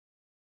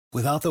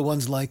Without the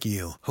ones like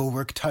you, who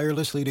work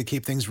tirelessly to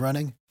keep things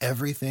running,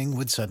 everything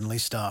would suddenly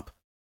stop.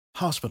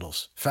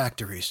 Hospitals,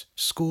 factories,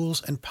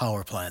 schools, and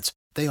power plants,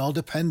 they all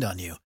depend on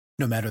you.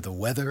 No matter the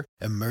weather,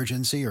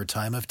 emergency, or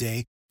time of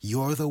day,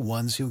 you're the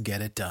ones who get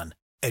it done.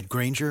 At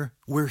Grainger,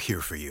 we're here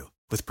for you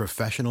with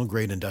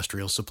professional-grade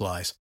industrial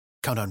supplies.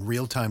 Count on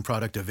real-time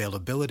product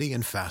availability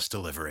and fast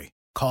delivery.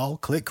 Call,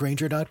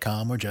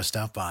 clickgrainger.com, or just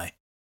stop by.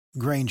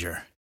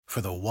 Grainger, for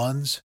the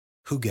ones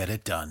who get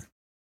it done.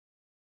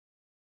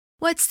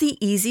 What's the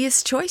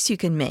easiest choice you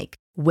can make?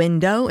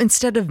 Window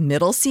instead of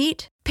middle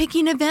seat?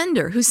 Picking a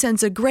vendor who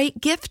sends a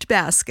great gift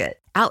basket?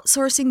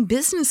 Outsourcing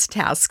business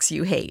tasks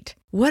you hate?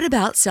 What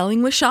about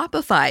selling with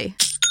Shopify?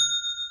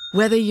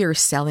 Whether you're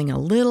selling a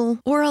little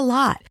or a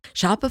lot,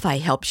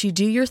 Shopify helps you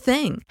do your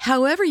thing,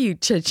 however you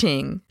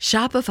cha-ching.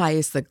 Shopify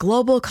is the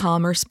global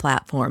commerce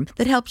platform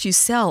that helps you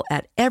sell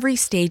at every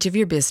stage of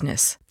your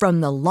business.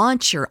 From the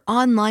launch your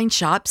online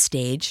shop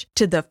stage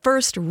to the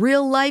first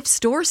real-life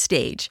store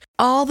stage,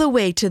 all the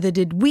way to the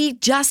did we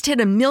just hit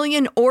a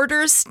million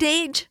orders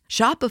stage.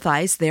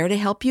 Shopify's there to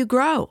help you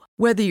grow.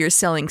 Whether you're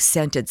selling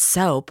scented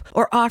soap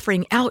or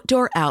offering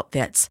outdoor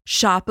outfits,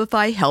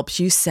 Shopify helps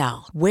you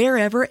sell.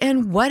 Wherever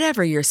and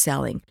whatever you're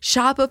selling,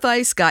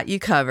 Shopify's got you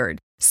covered.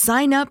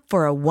 Sign up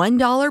for a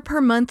 $1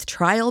 per month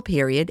trial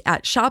period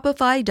at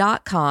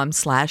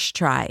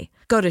shopify.com/try.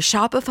 Go to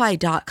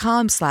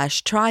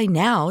shopify.com/try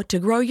now to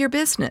grow your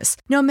business,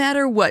 no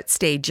matter what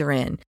stage you're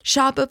in.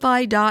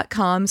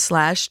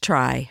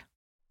 Shopify.com/try.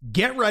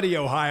 Get ready,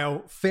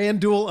 Ohio.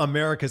 FanDuel,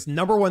 America's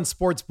 #1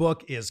 sports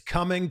book, is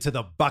coming to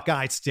the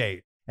Buckeye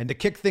State. And to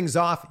kick things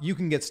off, you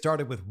can get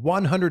started with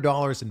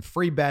 $100 in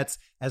free bets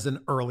as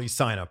an early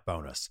sign-up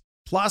bonus.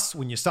 Plus,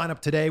 when you sign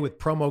up today with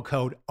promo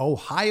code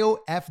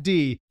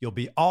OhioFD, you'll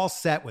be all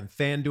set when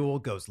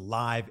FanDuel goes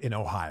live in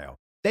Ohio.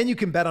 Then you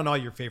can bet on all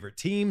your favorite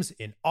teams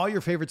in all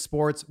your favorite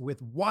sports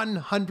with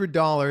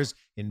 $100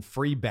 in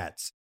free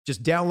bets.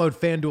 Just download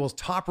FanDuel's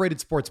top-rated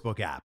sportsbook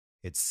app.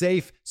 It's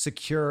safe,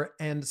 secure,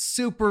 and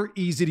super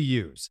easy to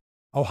use.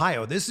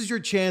 Ohio, this is your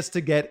chance to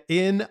get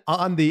in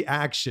on the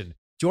action.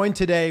 Join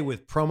today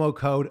with promo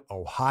code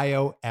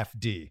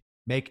OhioFD.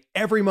 Make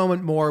every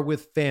moment more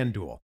with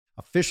FanDuel,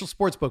 official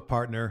sportsbook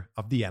partner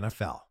of the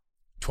NFL.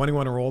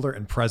 21 or older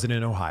and present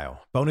in Ohio.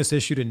 Bonus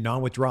issued in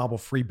non-withdrawable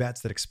free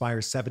bets that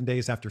expire 7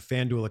 days after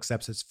FanDuel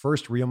accepts its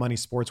first real money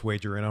sports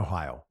wager in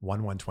Ohio,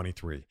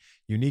 1/1/23.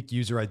 Unique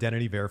user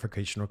identity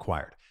verification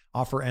required.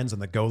 Offer ends on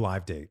the go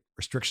live date.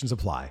 Restrictions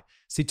apply.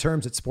 See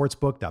terms at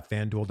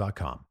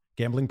sportsbook.fanduel.com.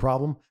 Gambling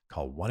problem?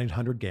 Call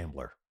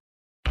 1-800-GAMBLER.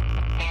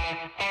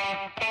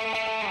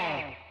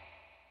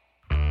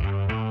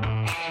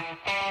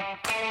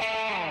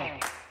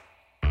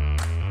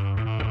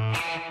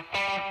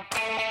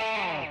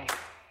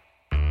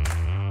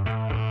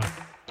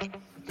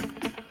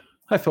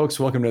 Hi, folks.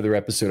 Welcome to another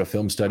episode of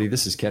Film Study.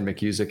 This is Ken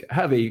McCusick. I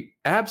have a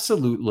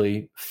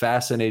absolutely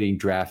fascinating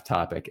draft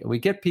topic, and we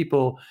get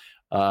people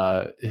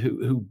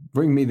who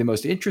bring me the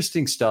most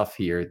interesting stuff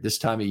here this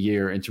time of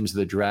year in terms of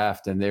the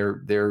draft and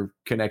their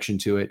connection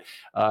to it.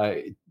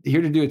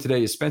 Here to do it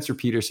today is Spencer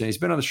Peterson. He's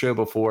been on the show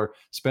before.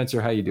 Spencer,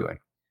 how you doing?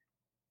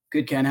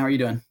 Good, Ken. How are you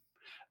doing?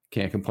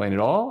 Can't complain at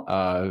all.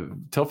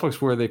 Tell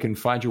folks where they can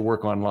find your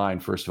work online,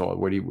 first of all.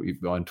 Where do you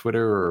on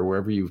Twitter or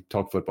wherever you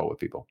talk football with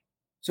people?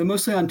 So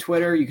mostly on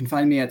Twitter. You can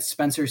find me at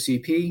Spencer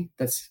CP.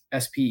 That's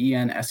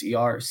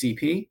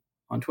SPENSERCP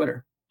on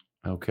Twitter.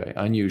 Okay,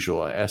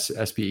 unusual.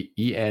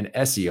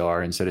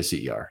 SPENSER instead of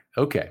CER.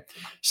 Okay,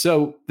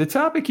 so the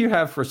topic you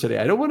have for us today,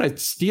 I don't want to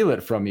steal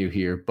it from you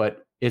here,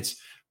 but it's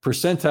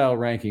percentile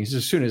rankings.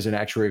 As soon as an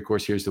actuary, of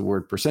course, hears the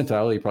word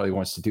percentile, he probably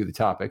wants to do the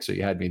topic, so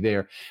you had me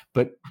there.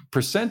 But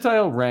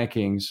percentile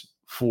rankings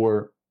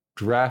for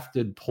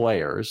drafted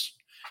players.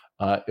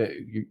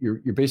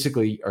 You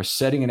basically are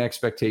setting an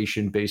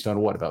expectation based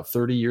on what, about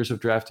 30 years of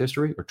draft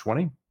history or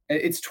 20?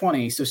 It's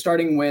 20. So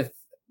starting with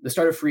the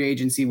start of free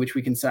agency, which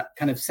we can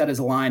kind of set as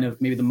a line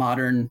of maybe the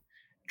modern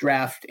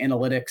draft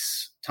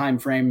analytics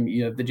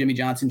timeframe, the Jimmy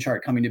Johnson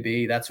chart coming to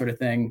be, that sort of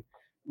thing,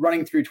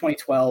 running through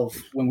 2012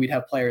 when we'd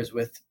have players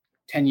with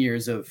 10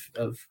 years of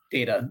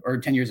data or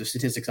 10 years of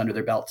statistics under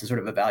their belt to sort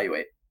of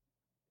evaluate.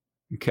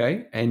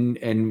 Okay.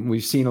 And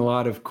we've seen a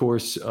lot, of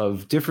course,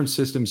 of different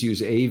systems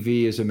use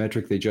AV as a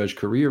metric they judge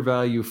career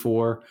value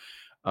for.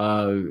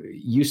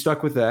 You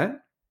stuck with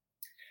that?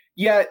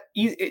 Yeah,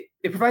 it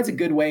provides a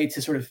good way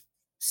to sort of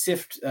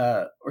sift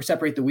or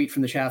separate the wheat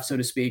from the chaff, so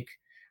to speak.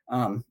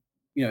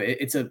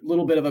 It's a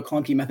little bit of a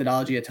clunky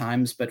methodology at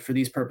times, but for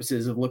these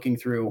purposes of looking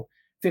through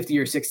 50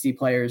 or 60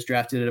 players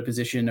drafted at a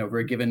position over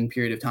a given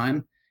period of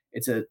time,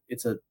 it's a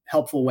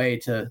helpful way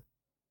to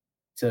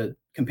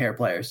compare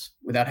players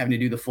without having to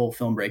do the full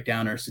film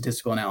breakdown or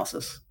statistical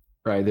analysis.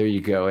 Right, there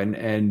you go.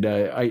 And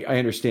I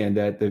understand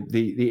that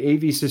the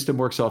AV system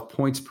works off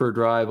points per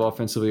drive,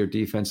 offensively or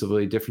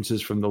defensively,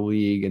 differences from the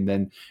league, and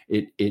then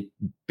it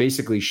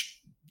basically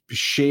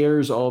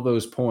shares all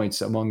those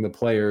points among the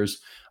players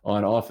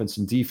on offense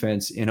and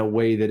defense in a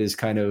way that is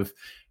kind of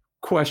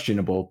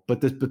questionable.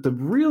 But the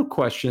real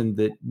question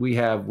that we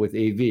have with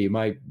AV,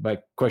 my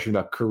question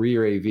about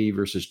career AV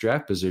versus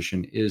draft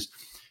position, is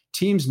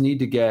teams need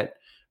to get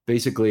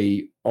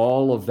basically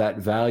all of that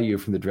value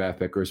from the draft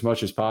pick, or as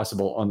much as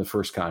possible, on the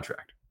first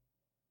contract.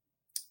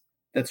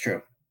 That's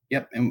true.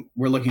 Yep. And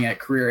we're looking at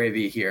career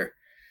AV here.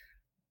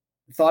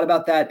 Thought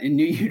about that and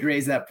knew you'd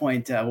raise that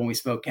point when we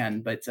spoke,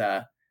 Ken. But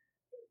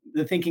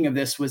the thinking of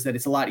this was that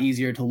it's a lot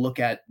easier to look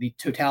at the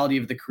totality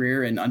of the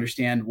career and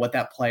understand what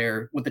that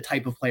player, what the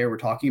type of player we're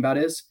talking about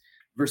is,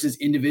 versus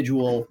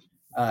individual.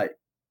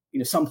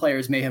 Some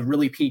players may have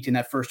really peaked in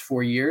that first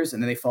 4 years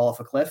and then they fall off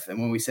a cliff. And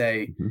when we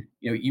say,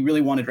 you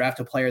really want to draft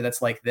a player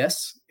that's like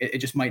this, it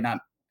just might not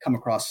come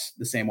across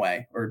the same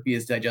way or be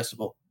as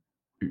digestible.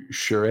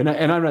 Sure. And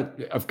I'm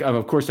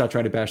of course not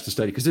trying to bash the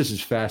study, because this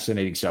is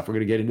fascinating stuff. We're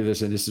going to get into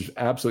this, and this is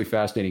absolutely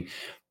fascinating.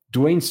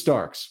 Dwayne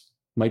Starks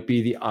might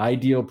be the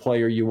ideal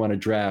player you want to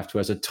draft, who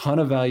has a ton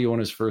of value on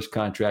his first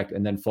contract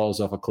and then falls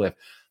off a cliff.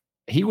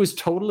 He was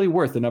totally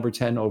worth the number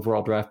 10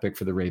 overall draft pick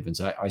for the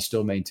Ravens. I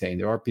still maintain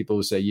there are people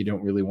who say you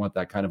don't really want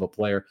that kind of a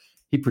player.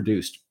 He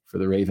produced for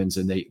the Ravens,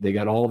 and they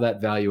got all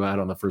that value out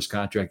on the first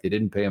contract. They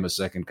didn't pay him a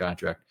second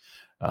contract.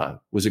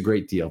 Was a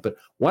great deal. But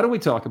why don't we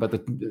talk about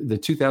the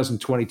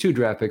 2022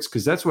 draft picks,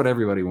 because that's what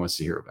everybody wants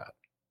to hear about.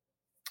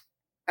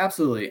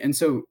 Absolutely. And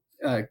so,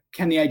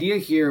 Ken, the idea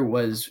here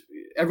was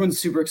everyone's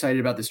super excited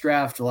about this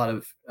draft. A lot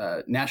of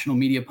national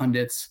media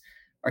pundits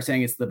are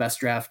saying it's the best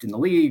draft in the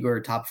league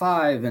or top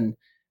 5. And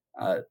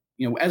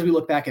as we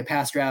look back at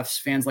past drafts,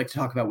 fans like to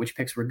talk about which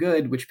picks were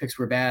good, which picks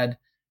were bad.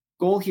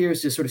 Goal here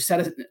is to sort of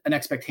set an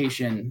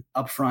expectation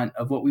up front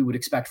of what we would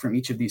expect from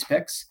each of these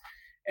picks.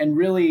 And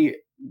really,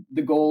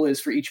 the goal is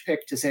for each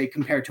pick to say,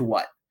 compared to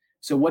what?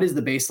 So what is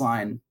the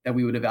baseline that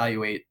we would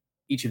evaluate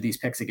each of these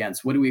picks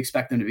against? What do we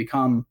expect them to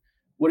become?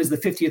 What is the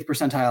 50th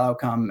percentile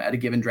outcome at a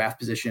given draft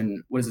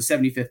position? What is the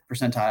 75th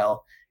percentile?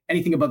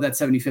 Anything above that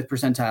 75th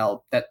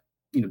percentile,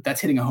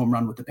 that's hitting a home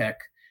run with the pick.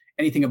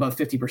 Anything above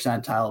 50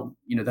 percentile,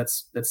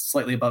 that's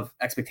slightly above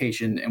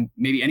expectation. And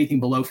maybe anything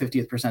below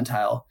 50th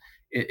percentile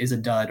is a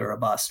dud or a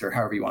bust, or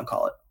however you want to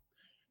call it.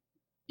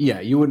 Yeah,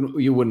 you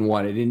wouldn't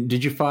want it. And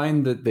did you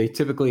find that they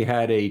typically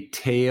had a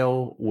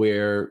tail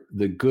where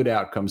the good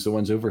outcomes, the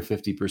ones over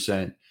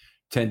 50%,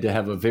 tend to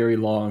have a very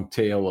long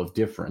tail of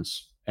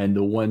difference, and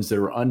the ones that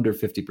are under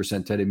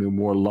 50% tend to be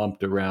more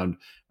lumped around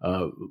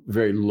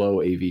very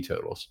low AV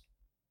totals?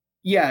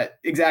 Yeah,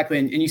 exactly.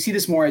 And you see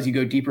this more as you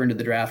go deeper into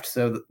the draft.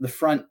 So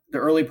the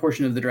early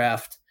portion of the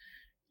draft,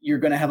 you're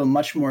going to have a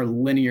much more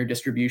linear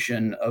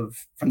distribution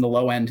from the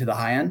low end to the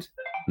high end.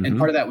 Mm-hmm. And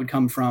part of that would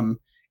come from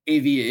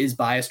AV is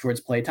biased towards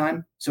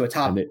playtime. So a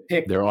top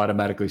pick, they're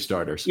automatically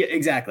starters. Yeah,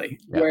 exactly.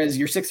 Yeah. Whereas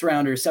your 6th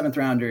rounders, 7th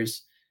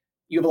rounders,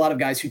 you have a lot of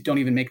guys who don't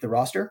even make the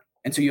roster.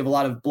 And so you have a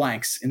lot of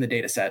blanks in the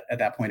data set at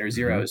that point, or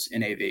zeros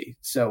in AV.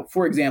 So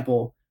for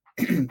example,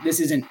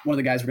 this isn't one of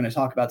the guys we're going to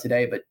talk about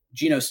today, but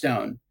Geno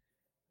Stone,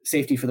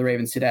 safety for the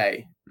Ravens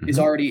today, is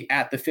already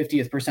at the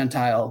 50th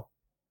percentile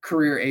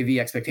career AV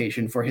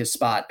expectation for his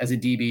spot as a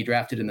DB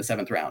drafted in the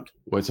 7th round.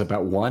 What's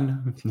about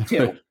 1?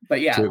 2. But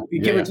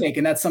give or take.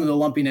 And that's some of the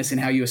lumpiness in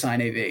how you assign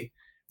AV.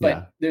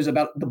 But there's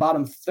about the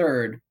bottom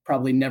third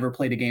probably never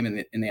played a game in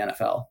the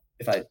NFL.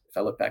 If I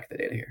look back at the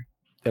data here.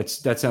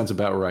 That sounds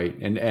about right.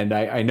 And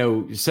I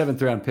know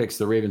 7th round picks,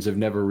 the Ravens have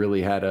never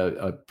really had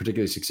a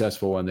particularly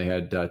successful one. They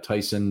had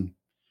Tyson,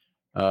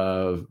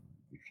 what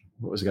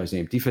was the guy's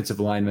name? Defensive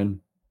lineman.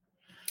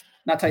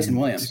 Not Tyson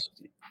Williams.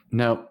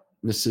 No,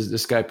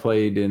 this guy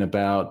played in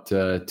about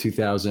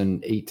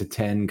 2008 to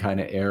 10 kind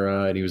of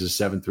era, and he was a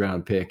 7th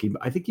round pick.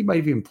 I think he might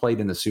have even played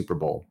in the Super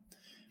Bowl.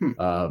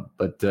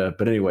 But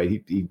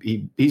anyway,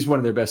 he's one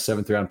of their best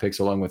 7th round picks,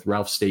 along with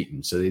Ralph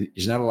Staten. So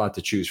there's not a lot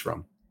to choose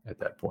from at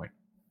that point.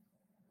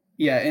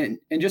 Yeah,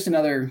 and just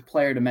another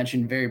player to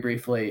mention very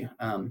briefly,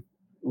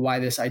 why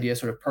this idea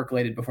sort of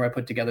percolated before I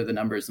put together the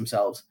numbers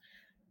themselves.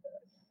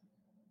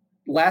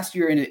 Last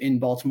year in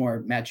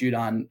Baltimore, Matt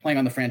Judon playing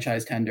on the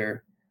franchise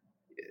tender,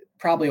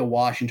 probably a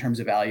wash in terms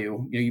of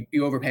value.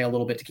 You overpay a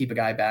little bit to keep a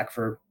guy back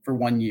for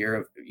 1 year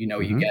of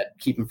you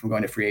keep him from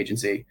going to free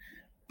agency.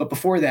 But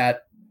before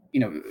that,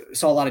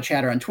 saw a lot of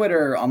chatter on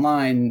Twitter,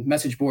 online,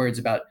 message boards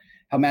about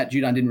how Matt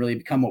Judon didn't really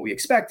become what we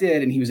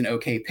expected, and he was an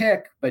okay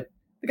pick, but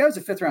the guy was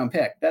a 5th round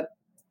pick. That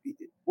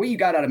what you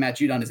got out of Matt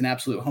Judon is an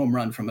absolute home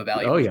run from a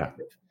value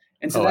perspective.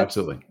 And so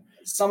absolutely.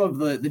 Some of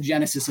the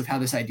genesis of how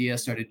this idea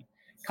started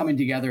coming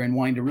together and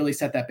wanting to really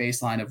set that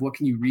baseline of what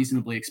can you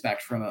reasonably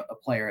expect from a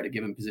player at a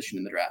given position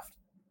in the draft.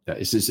 Yeah,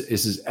 this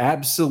is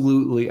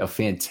absolutely a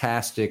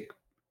fantastic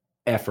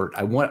effort.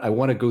 I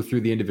want to go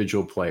through the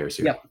individual players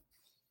here. Yep.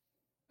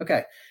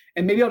 Okay.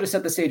 And maybe I'll just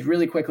set the stage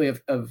really quickly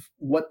of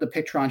what the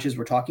pick tranches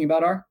we're talking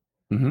about are.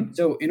 Mm-hmm.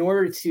 So in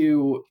order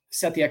to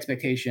set the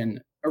expectation,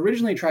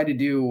 originally tried to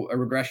do a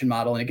regression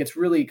model, and it gets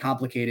really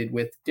complicated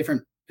with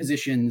different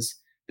positions,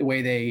 the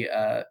way they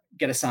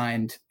get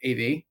assigned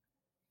AV.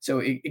 So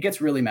it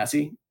gets really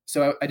messy.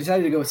 So I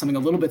decided to go with something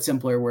a little bit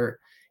simpler, where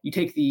you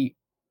take the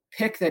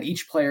pick that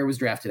each player was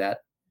drafted at,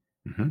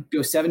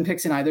 go 7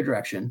 picks in either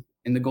direction.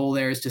 And the goal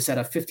there is to set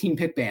a 15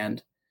 pick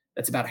band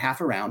that's about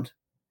half a round,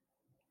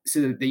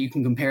 so that you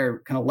can compare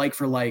kind of like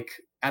for like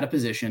at a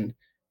position,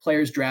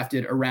 players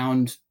drafted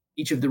around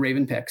each of the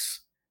Raven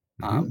picks,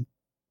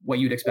 what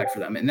you'd expect for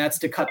them. And that's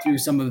to cut through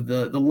some of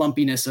the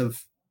lumpiness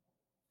of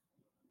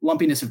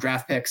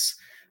draft picks.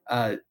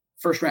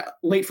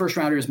 Late first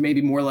rounders,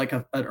 maybe more like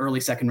an early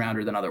second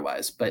rounder than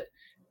otherwise. But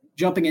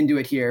jumping into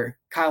it here,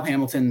 Kyle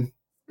Hamilton,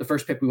 the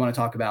first pick we want to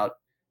talk about,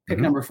 pick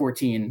number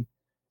 14.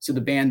 So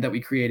the band that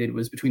we created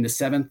was between the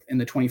 7th and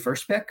the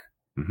 21st pick.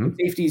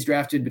 Safeties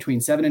drafted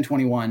between 7 and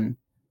 21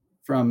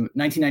 from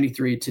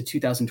 1993 to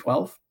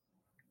 2012.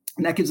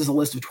 And that gives us a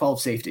list of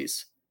 12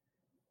 safeties,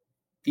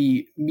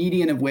 the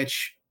median of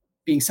which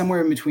being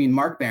somewhere in between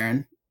Mark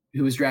Barron,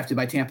 who was drafted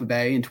by Tampa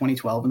Bay in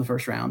 2012 in the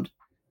first round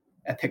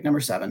at pick number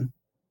 7,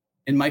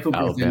 and Michael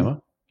Griffin.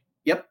 Alabama?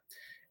 Yep.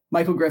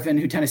 Michael Griffin,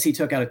 who Tennessee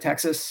took out of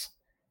Texas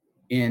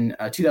in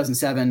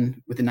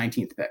 2007 with the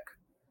 19th pick.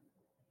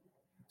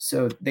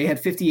 So they had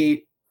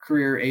 58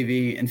 career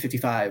AV and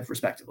 55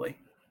 respectively.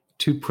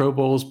 2 Pro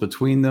Bowls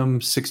between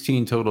them,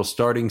 16 total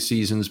starting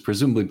seasons,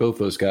 presumably both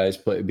those guys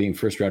being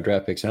first-round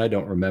draft picks, and I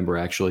don't remember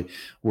actually,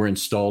 were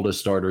installed as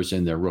starters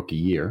in their rookie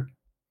year.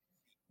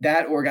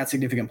 That or got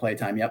significant play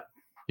time, yep.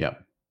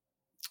 Yep.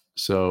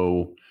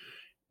 So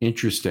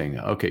interesting.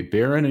 Okay,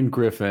 Barron and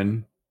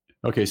Griffin.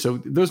 Okay, so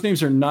those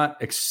names are not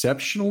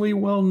exceptionally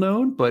well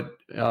known, but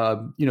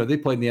they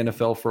played in the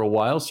NFL for a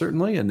while,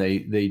 certainly, and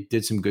they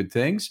did some good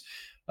things.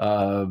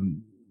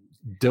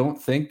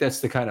 Don't think that's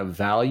the kind of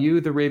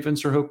value the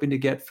Ravens are hoping to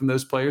get from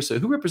those players. So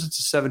who represents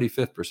the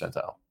 75th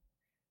percentile?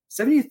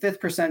 75th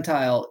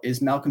percentile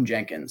is Malcolm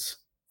Jenkins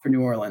for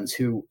New Orleans,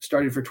 who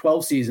started for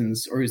 12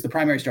 seasons, or was the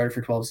primary starter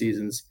for 12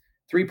 seasons,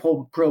 3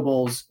 Pro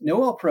Bowls,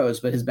 no All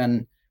Pros, but was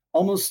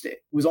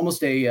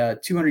almost a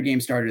 200 game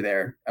starter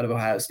there out of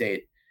Ohio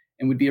State,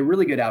 and would be a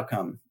really good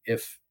outcome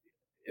if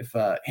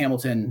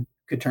Hamilton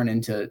could turn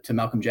into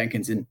Malcolm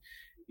Jenkins and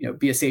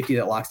be a safety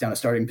that locks down a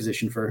starting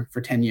position for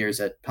 10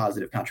 years at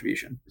positive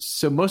contribution.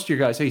 So most of your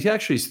guys, he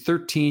actually is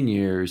 13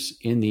 years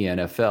in the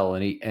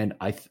NFL, and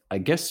I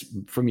guess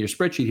from your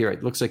spreadsheet here,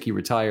 it looks like he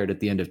retired at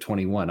the end of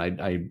 21.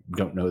 I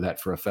don't know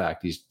that for a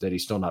fact. He's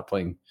still not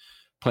planning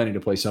to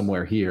play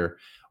somewhere here,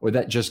 or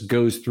that just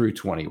goes through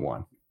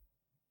 21.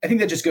 I think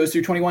that just goes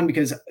through 21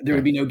 because there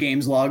would be no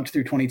games logged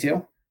through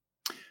 22.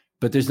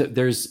 But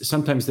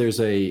sometimes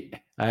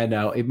I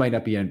know it might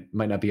not be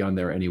on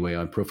there anyway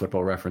on Pro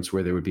Football Reference,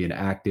 where there would be an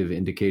active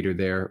indicator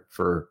there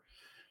for.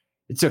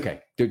 It's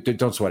okay.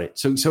 Don't sweat it.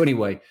 So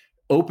anyway,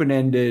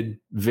 open-ended,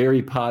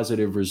 very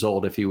positive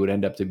result if he would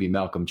end up to be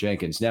Malcolm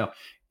Jenkins. Now,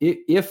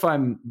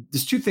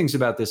 there's 2 things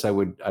about this I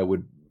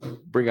would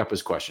bring up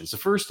as questions. The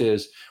first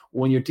is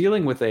when you're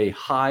dealing with a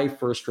high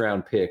first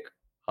round pick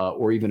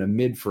or even a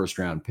mid first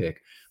round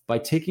pick, by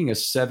taking a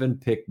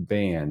 7-pick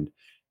band,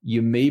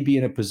 you may be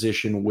in a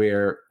position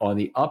where on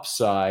the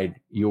upside,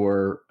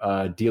 you're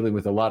dealing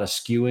with a lot of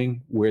skewing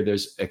where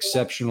there's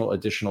exceptional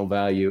additional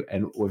value.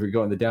 And if you're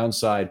going the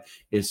downside,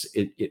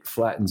 it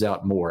flattens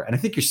out more. And I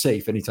think you're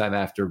safe anytime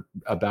after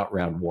about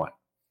round 1.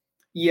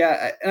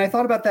 Yeah. And I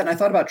thought about that. And I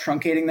thought about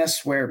truncating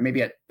this where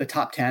maybe at the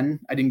top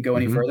 10, I didn't go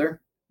any further.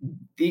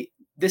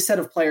 This set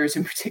of players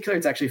in particular,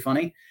 it's actually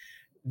funny.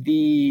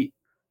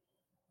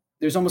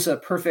 There's almost a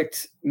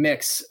perfect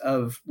mix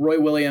of Roy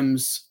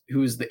Williams,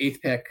 who's the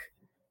 8th pick,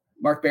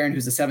 Mark Barron,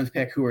 who's the 7th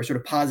pick, who are sort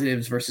of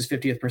positives versus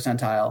 50th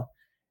percentile.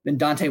 Then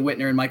Dante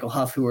Whitner and Michael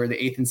Huff, who are the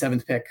 8th and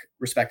 7th pick,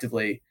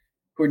 respectively,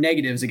 who are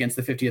negatives against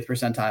the 50th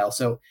percentile.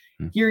 So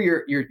here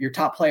your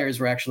top players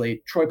were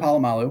actually Troy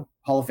Polamalu,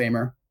 Hall of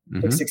Famer,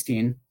 pick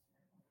 16.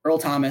 Earl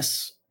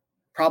Thomas,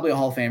 probably a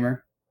Hall of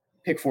Famer,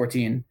 pick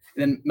 14. And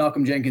then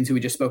Malcolm Jenkins, who we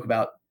just spoke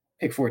about,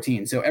 pick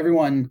 14. So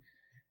everyone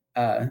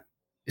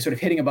is sort of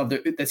hitting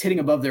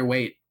above their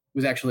weight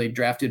was actually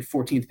drafted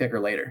 14th pick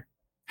or later.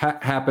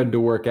 Happened to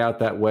work out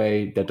that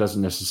way. That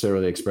doesn't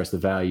necessarily express the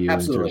value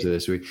Absolutely. In terms of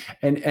this week.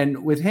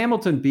 And with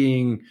Hamilton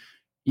being,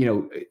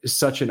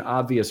 such an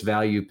obvious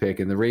value pick,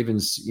 and the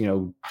Ravens,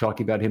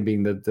 talking about him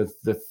being the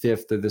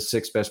 5th or the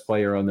 6th best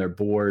player on their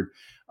board,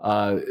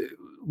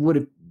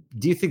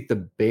 do you think the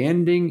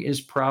banding is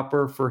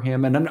proper for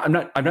him? And I'm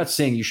not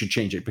saying you should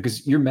change it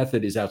because your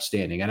method is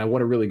outstanding, and I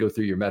want to really go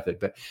through your method.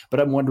 But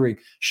I'm wondering,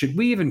 should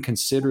we even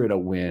consider it a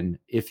win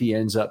if he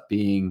ends up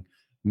being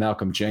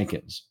Malcolm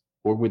Jenkins?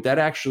 Or would that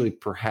actually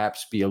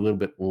perhaps be a little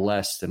bit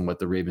less than what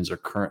the Ravens are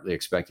currently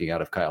expecting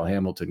out of Kyle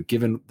Hamilton,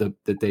 given that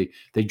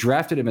they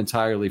drafted him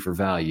entirely for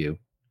value,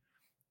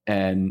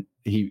 and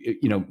he,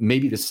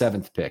 maybe the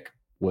 7th pick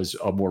was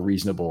a more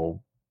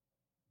reasonable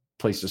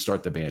place to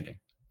start the banding?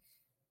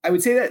 I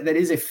would say that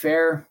is a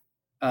fair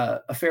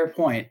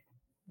point.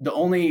 The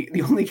only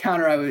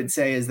counter I would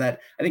say is that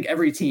I think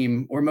every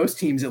team, or most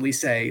teams at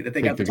least, say that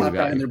they got the top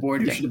guy on their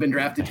board who should have been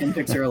drafted 10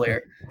 picks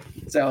earlier.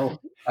 So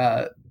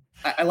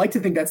I like to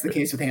think that's the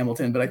case with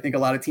Hamilton, but I think a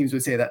lot of teams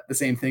would say that the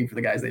same thing for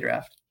the guys they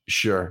draft.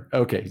 Sure.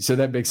 Okay. So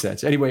that makes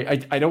sense. Anyway,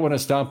 I don't want to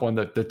stomp on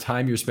the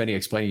time you're spending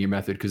explaining your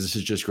method, because this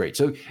is just great.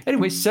 So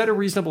anyway, set a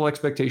reasonable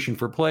expectation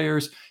for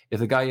players. If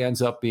the guy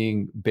ends up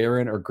being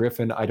Barron or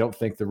Griffin, I don't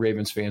think the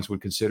Ravens fans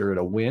would consider it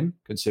a win,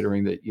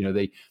 considering that,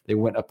 they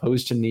went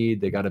opposed to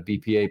need. They got a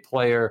BPA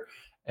player,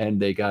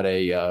 and they got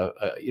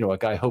a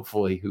guy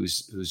hopefully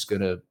who's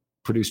going to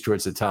produce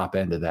towards the top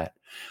end of that.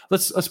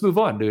 Let's move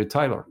on to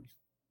Tyler.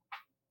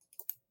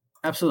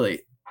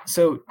 Absolutely.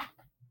 So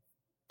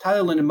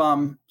Tyler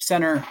Linderbaum,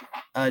 center,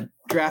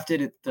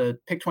 drafted at the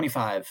pick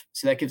 25.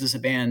 So that gives us a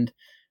band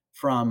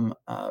from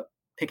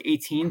pick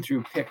 18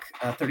 through pick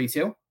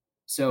 32.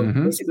 So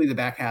basically the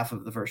back half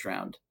of the first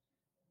round.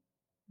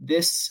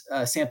 This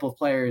sample of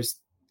players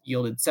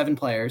yielded 7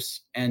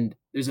 players, and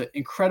there's an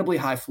incredibly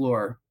high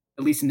floor,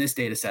 at least in this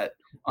data set,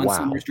 on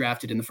centers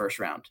drafted in the first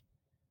round.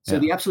 So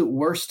the absolute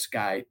worst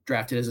guy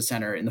drafted as a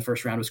center in the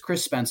first round was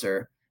Chris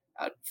Spencer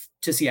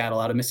to Seattle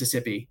out of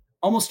Mississippi.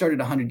 Almost started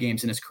 100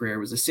 games in his career,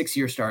 was a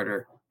 6-year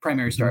starter,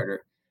 primary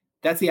starter.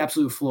 That's the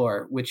absolute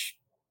floor, which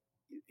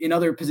in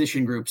other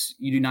position groups,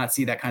 you do not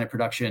see that kind of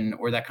production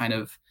or that kind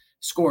of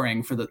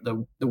scoring for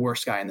the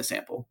worst guy in the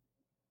sample.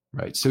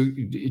 Right. So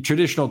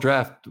traditional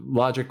draft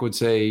logic would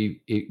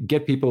say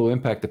get people who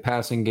impact the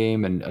passing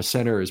game, and a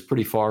center is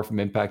pretty far from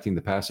impacting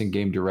the passing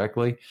game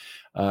directly.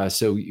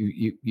 So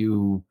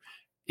you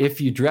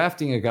if you're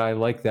drafting a guy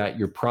like that,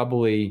 you're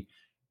probably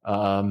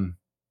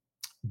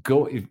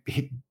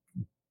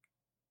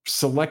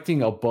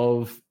selecting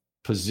above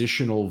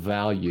positional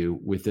value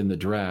within the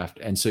draft.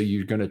 And so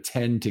you're going to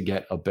tend to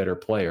get a better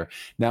player.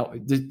 Now,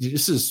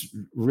 this is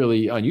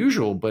really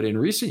unusual, but in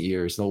recent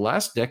years, in the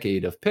last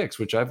decade of picks,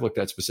 which I've looked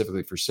at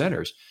specifically for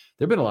centers,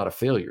 there have been a lot of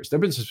failures. There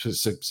have been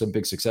some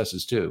big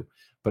successes too,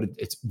 but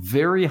it's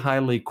very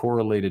highly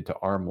correlated to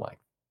arm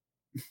length.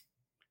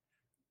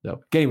 So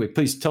anyway,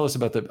 please tell us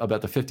about the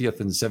 50th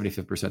and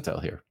 75th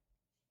percentile here.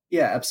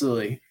 Yeah,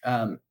 absolutely.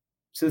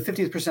 So the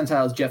 50th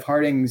percentile is Jeff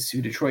Hardings,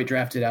 who Detroit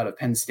drafted out of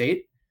Penn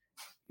State.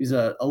 He's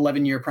a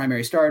 11-year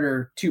primary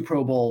starter, 2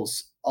 Pro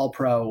Bowls,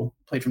 All-Pro,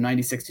 played from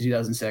 96 to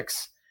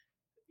 2006.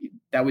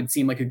 That would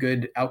seem like a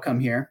good outcome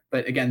here.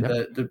 But again,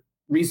 the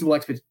reasonable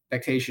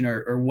expectation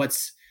or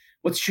what's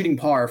shooting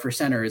par for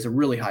center is a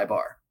really high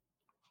bar.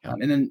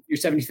 And then your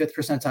 75th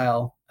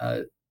percentile,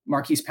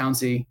 Maurkice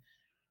Pouncey.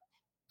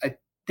 I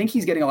think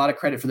he's getting a lot of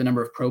credit for the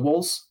number of Pro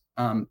Bowls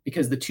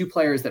because the 2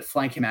 players that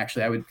flank him,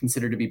 actually, I would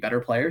consider to be better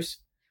players.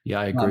 Yeah,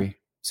 I agree.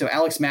 So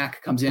Alex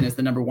Mack comes in as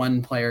the number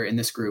 1 player in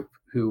this group,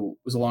 who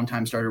was a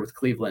longtime starter with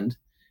Cleveland.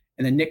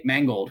 And then Nick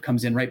Mangold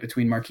comes in right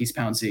between Maurkice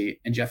Pouncey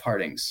and Jeff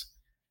Hardings.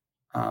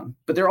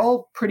 But they're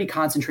all pretty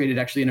concentrated,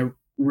 actually, in a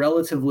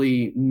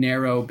relatively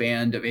narrow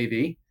band of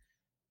AV.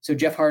 So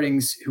Jeff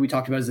Hardings, who we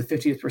talked about as the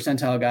 50th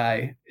percentile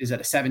guy, is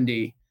at a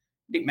 70.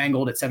 Nick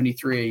Mangold at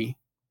 73.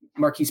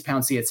 Maurkice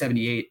Pouncey at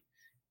 78.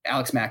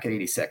 Alex Mack at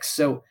 86.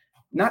 So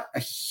not a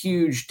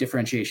huge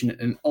differentiation,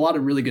 and a lot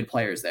of really good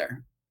players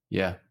there.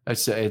 Yeah,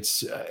 it's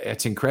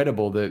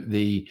incredible.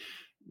 The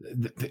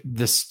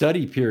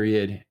study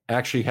period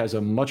actually has a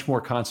much more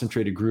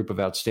concentrated group of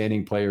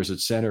outstanding players at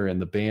center in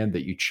the band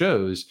that you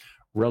chose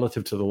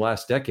relative to the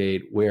last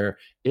decade, where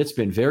it's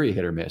been very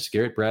hit or miss.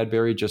 Garrett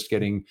Bradbury just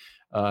getting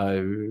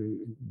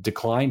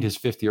declined his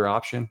 5th-year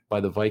option by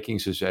the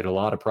Vikings, who's had a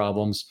lot of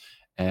problems.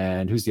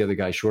 And who's the other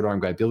guy, short arm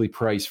guy, Billy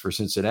Price for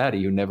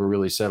Cincinnati, who never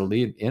really settled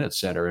in at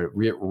center, a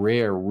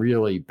rare,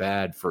 really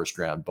bad first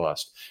round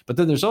bust. But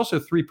then there's also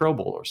 3 Pro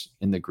Bowlers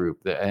in the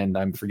group, and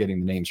I'm forgetting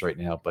the names right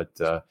now. But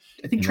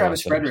I think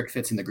Travis Frederick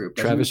fits in the group.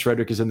 Travis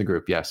Frederick is in the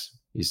group. Yes,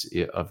 he's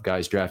of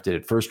guys drafted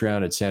at first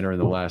round at center in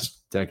the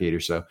last decade or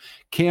so.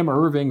 Cam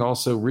Irving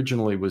also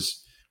originally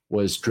was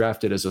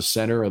drafted as a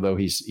center, although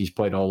he's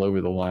played all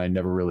over the line,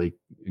 never really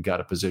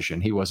got a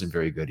position. He wasn't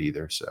very good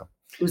either. So.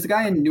 It was the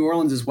guy in New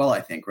Orleans as well,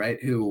 I think, right?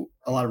 Who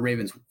a lot of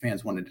Ravens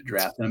fans wanted to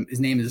draft. His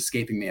name is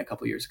escaping me a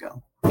couple years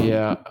ago.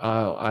 Yeah,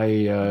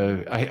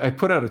 I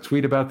put out a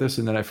tweet about this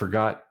and then I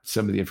forgot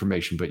some of the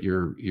information. But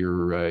you're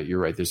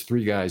right. There's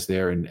 3 guys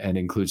there, and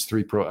includes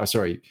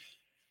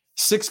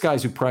 6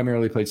 guys who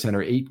primarily played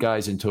center. 8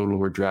 guys in total who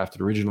were drafted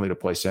originally to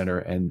play center,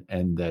 and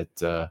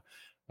that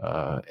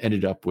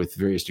ended up with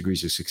various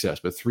degrees of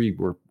success. But 3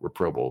 were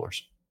Pro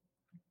Bowlers.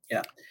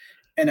 Yeah,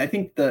 and I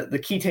think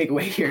the key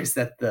takeaway here is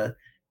that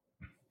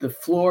the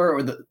floor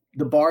or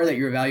the bar that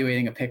you're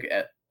evaluating a pick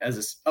at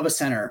of a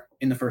center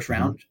in the first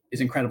round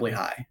is incredibly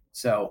high.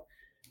 So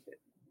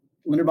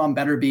Linderbaum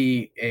better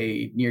be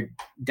a near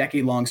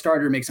decade-long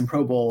starter, make some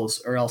Pro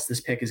Bowls, or else this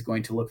pick is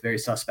going to look very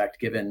suspect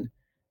given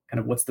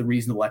kind of what's the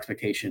reasonable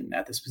expectation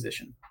at this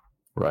position.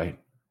 Right.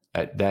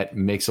 That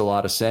makes a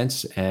lot of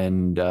sense.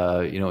 And,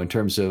 in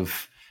terms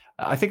of,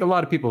 I think a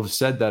lot of people have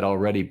said that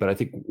already, but I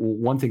think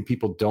one thing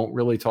people don't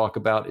really talk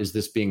about is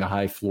this being a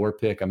high floor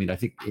pick. I mean, I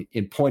think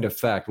in point of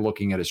fact,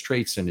 looking at his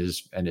traits and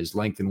his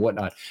length and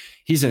whatnot,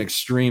 he's an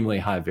extremely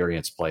high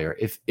variance player.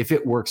 If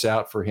it works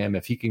out for him,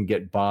 if he can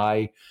get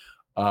by,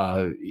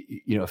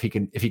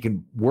 if he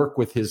can work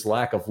with his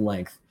lack of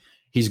length,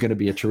 he's going to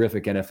be a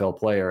terrific NFL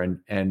player. And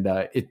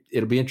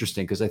it'll be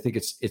interesting because I think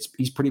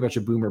he's pretty much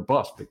a boomer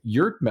bust. But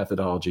your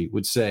methodology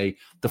would say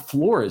the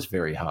floor is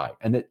very high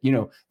and that,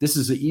 this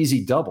is an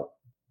easy double,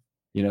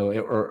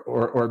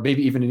 or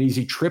maybe even an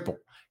easy triple,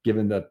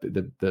 given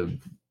the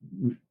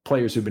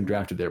players who've been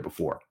drafted there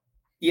before.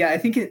 Yeah, I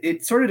think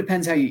it sort of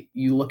depends how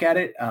you look at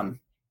it.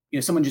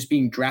 Someone just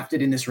being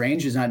drafted in this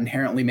range does not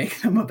inherently make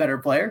them a better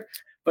player.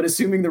 But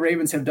assuming the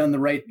Ravens have done the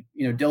right,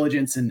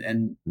 diligence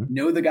and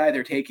know the guy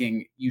they're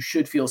taking, you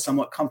should feel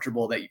somewhat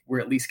comfortable that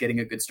we're at least getting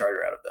a good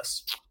starter out of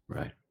this.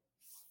 Right.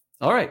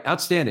 All right.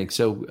 Outstanding.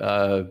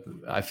 So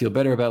I feel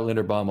better about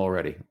Linderbaum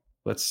already.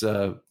 Let's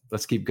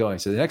keep going.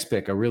 So the next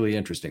pick, a really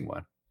interesting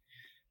one.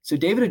 So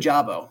David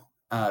Ojabo,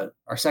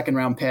 our second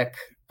round pick,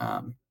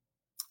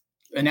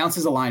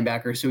 announces a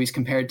linebacker. So he's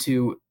compared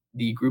to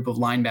the group of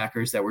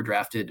linebackers that were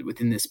drafted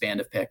within this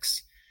band of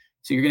picks.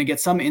 So you're going to get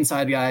some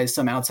inside guys,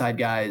 some outside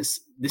guys.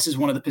 This is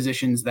one of the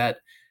positions that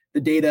the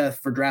data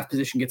for draft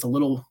position gets a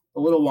little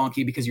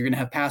wonky because you're going to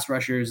have pass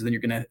rushers, then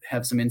you're going to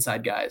have some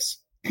inside guys.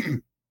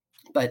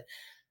 But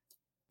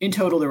in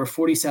total, there were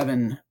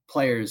 47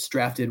 players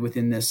drafted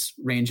within this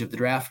range of the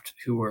draft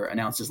who were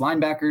announced as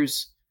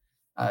linebackers.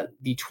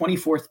 The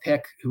 24th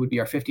pick, who would be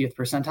our 50th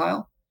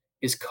percentile,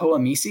 is Koa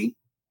Misi,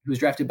 who was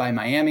drafted by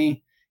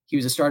Miami. He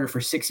was a starter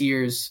for 6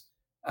 years.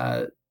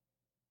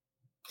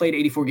 Played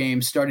 84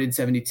 games, started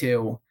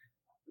 72.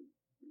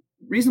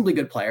 Reasonably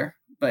good player,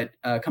 but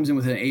comes in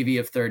with an AV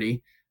of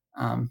 30.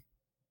 I'll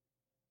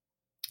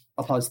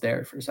pause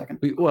there for a second.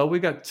 We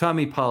got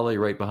Tommy Polley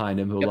right behind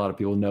him, who a lot of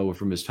people know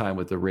from his time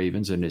with the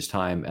Ravens and his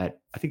time I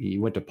think he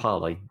went to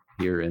Poly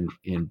here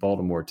in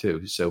Baltimore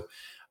too. So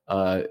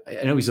I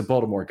know he's a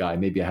Baltimore guy.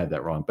 Maybe I had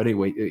that wrong. But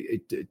anyway,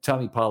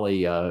 Tommy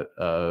Polley,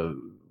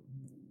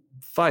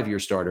 5-year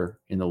starter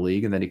in the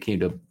league, and then he came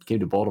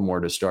to Baltimore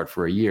to start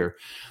for a year.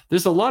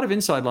 There's a lot of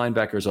inside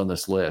linebackers on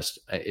this list,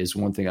 is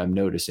one thing I'm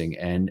noticing,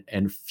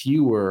 and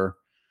fewer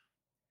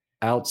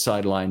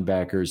outside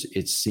linebackers.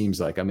 It seems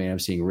like. I mean, I'm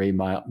seeing Ray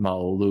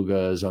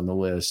Maluga is on the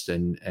list,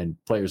 and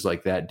players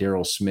like that.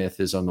 Daryl Smith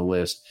is on the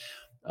list.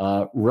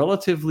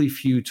 Relatively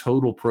few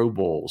total Pro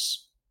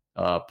Bowls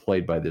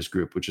played by this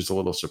group, which is a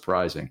little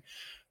surprising.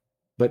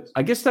 But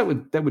I guess that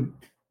would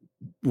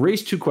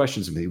raise two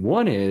questions to me.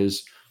 One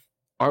is,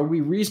 are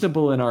we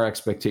reasonable in our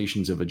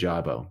expectations of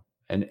Ojabo?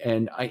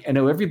 And I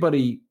know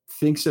everybody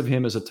thinks of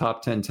him as a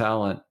top 10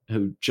 talent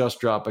who just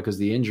dropped because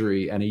of the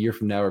injury, and a year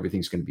from now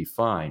everything's going to be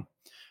fine.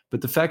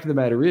 But the fact of the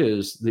matter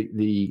is,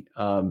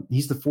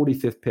 he's the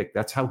 45th pick.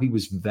 That's how he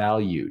was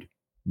valued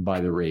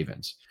by the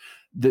Ravens.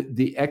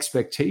 The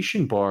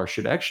expectation bar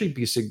should actually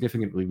be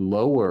significantly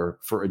lower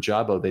for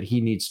Ojabo, that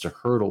he needs to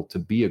hurdle to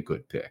be a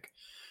good pick.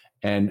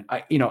 And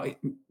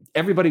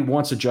everybody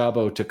wants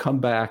Ojabo to come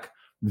back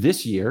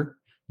this year,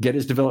 get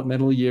his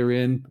developmental year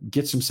in,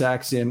 get some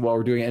sacks in while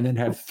we're doing it, and then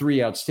have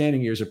 3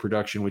 outstanding years of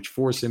production, which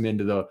force him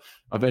into the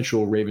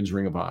eventual Ravens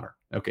Ring of Honor.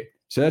 Okay,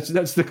 so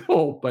that's the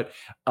goal. But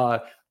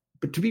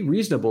to be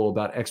reasonable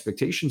about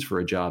expectations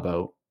for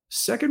Ojabo,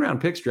 second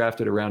round picks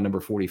drafted around number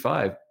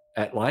 45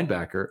 at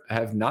linebacker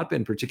have not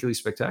been particularly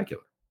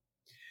spectacular.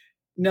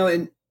 No,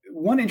 and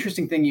one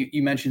interesting thing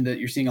you mentioned, that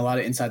you're seeing a lot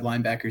of inside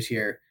linebackers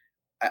here.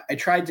 I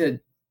tried to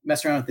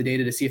mess around with the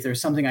data to see if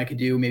there's something I could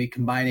do, maybe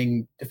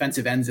combining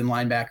defensive ends and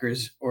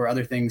linebackers or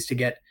other things to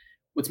get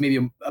what's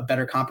maybe a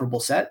better comparable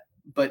set.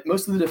 But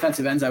most of the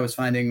defensive ends I was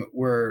finding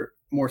were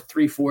more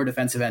 3-4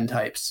 defensive end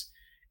types.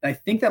 And I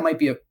think that might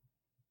be a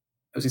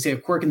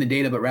quirk in the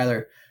data, but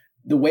rather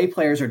the way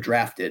players are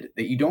drafted,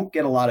 that you don't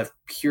get a lot of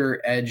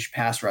pure edge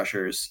pass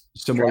rushers.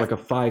 So more like a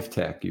 5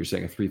 tech, you're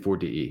saying a 3-4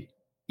 DE.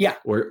 Yeah.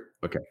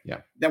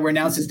 That were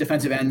announced as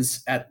defensive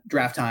ends at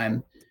draft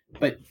time,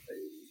 but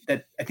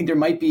that I think there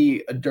might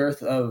be a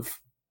dearth of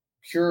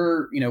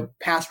pure,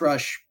 pass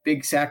rush,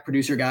 big sack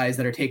producer guys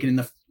that are taken in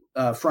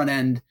the front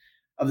end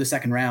of the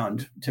second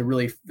round to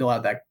really fill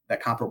out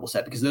that comparable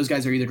set, because those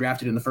guys are either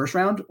drafted in the first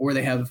round or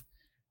they have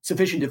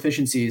significant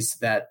deficiencies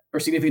that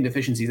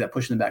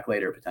push them back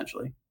later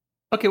potentially.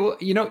 Okay, well,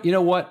 you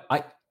know what?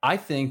 I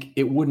think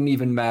it wouldn't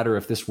even matter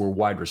if this were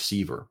wide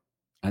receiver.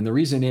 And the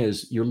reason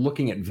is you're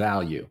looking at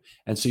value.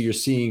 And so you're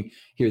seeing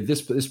here,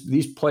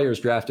 these players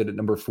drafted at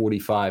number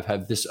 45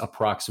 have this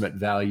approximate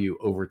value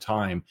over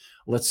time.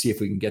 Let's see if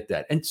we can get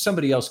that. And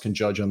somebody else can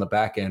judge on the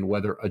back end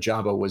whether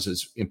Ojabo was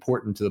as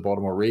important to the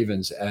Baltimore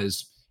Ravens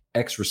as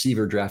X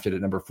receiver drafted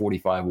at number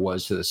 45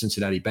 was to the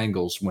Cincinnati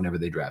Bengals whenever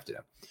they drafted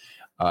him.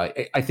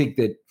 I think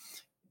that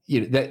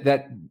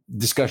that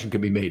discussion can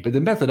be made, but the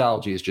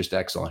methodology is just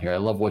excellent here. I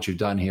love what you've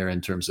done here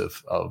in terms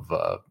of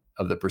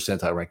the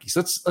percentile rankings.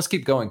 Let's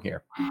keep going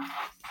here.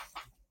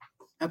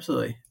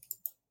 Absolutely.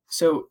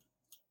 So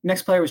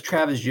next player was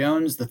Travis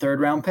Jones, the 3rd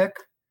round pick.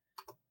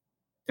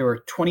 There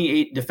were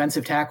 28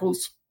 defensive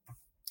tackles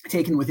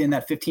taken within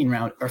that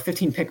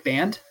 15 pick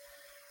band.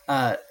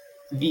 The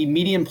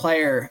median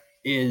player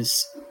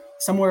is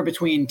somewhere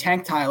between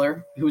Tank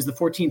Tyler, who was the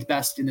 14th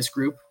best in this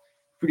group,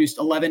 produced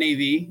 11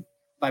 AV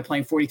by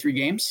playing 43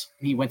 games.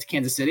 He went to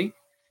Kansas City.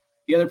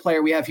 The other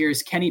player we have here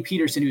is Kenny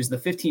Peterson, who's the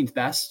 15th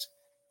best,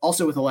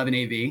 also with 11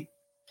 AV.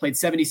 played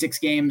 76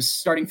 games,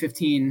 starting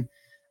 15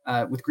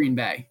 with Green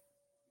Bay.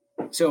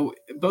 So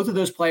both of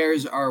those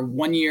players are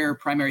 1-year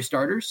primary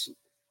starters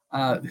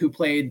who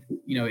played,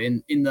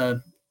 in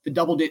the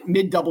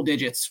mid double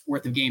digits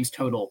worth of games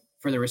total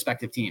for their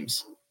respective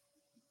teams.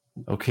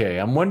 Okay,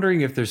 I'm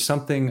wondering if there's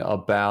something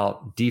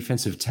about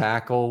defensive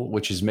tackle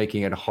which is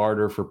making it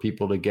harder for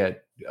people to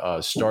get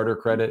starter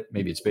credit.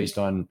 Maybe it's based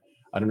on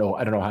I don't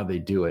know how they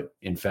do it.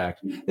 In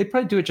fact, they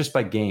probably do it just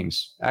by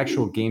games.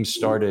 Actual games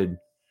started.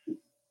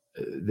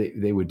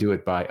 They would do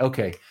it by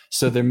okay.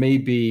 So there may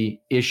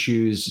be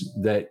issues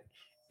that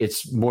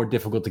it's more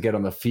difficult to get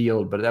on the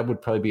field, but that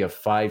would probably be a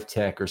 5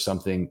 tech or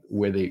something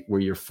where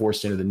you're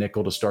forced into the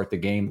nickel to start the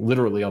game,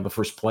 literally on the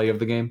first play of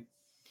the game.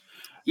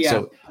 Yeah.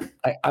 So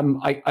I'm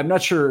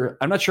not sure.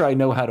 I'm not sure I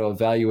know how to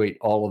evaluate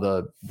all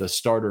of the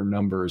starter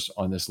numbers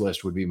on this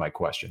list. Would be my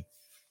question.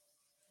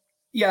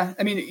 Yeah,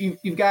 I mean,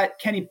 you've got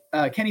Kenny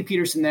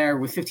Peterson there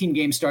with 15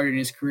 games started in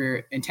his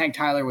career, and Tank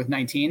Tyler with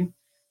 19.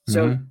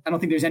 So I don't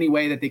think there's any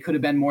way that they could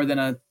have been more than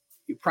a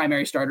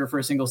primary starter for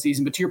a single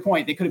season. But to your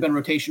point, they could have been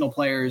rotational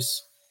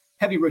players,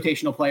 heavy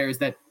rotational players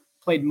that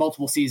played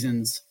multiple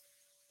seasons.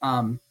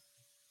 But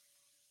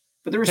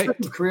the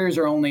respective careers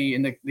are only,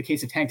 in the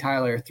case of Tank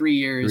Tyler, 3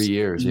 years. 3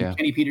 years, yeah.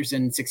 Kenny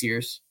Peterson, 6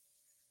 years.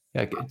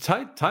 Yeah,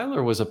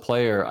 Tyler was a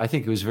player. I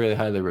think he was very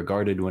highly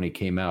regarded when he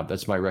came out.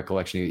 That's my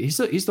recollection. He's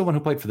the one who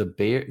played for the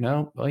Bears.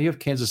 No, well, you have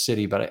Kansas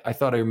City, but I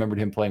thought I remembered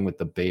him playing with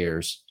the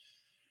Bears.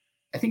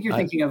 I think you're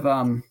thinking of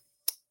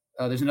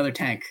there's another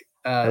Tank.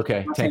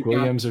 Okay, Tank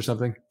Williams or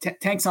something.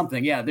 Tank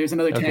something. Yeah, there's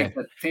another Tank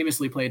that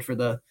famously played for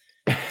the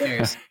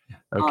Bears.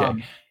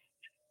 Okay,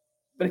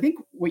 but I think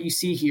what you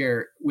see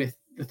here with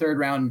the third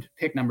round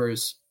pick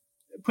numbers,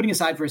 putting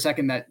aside for a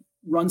second that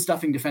run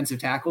stuffing defensive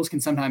tackles can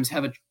sometimes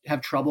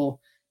have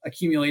trouble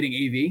accumulating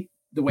AV,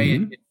 the way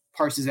it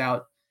parses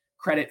out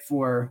credit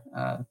for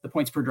the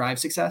points per drive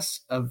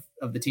success of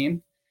the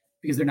team,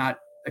 because they're not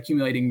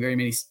accumulating very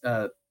many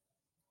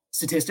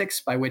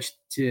statistics by which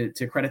to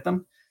credit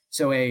them.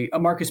 So a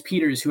Marcus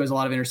Peters, who has a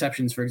lot of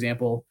interceptions, for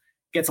example,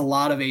 gets a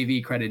lot of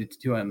AV credited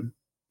to him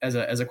as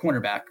a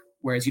cornerback,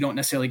 whereas you don't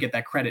necessarily get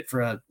that credit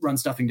for a run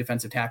stuffing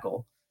defensive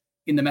tackle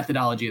in the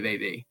methodology of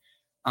AV.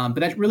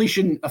 But that really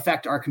shouldn't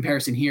affect our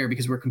comparison here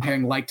because we're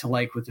comparing like to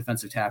like with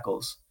defensive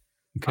tackles.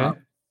 Okay.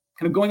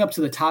 Kind of going up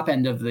to the top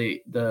end of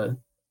the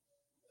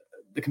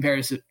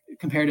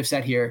comparative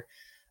set here.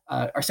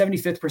 Our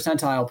 75th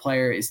percentile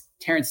player is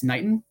Terrence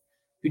Knighton,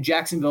 who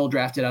Jacksonville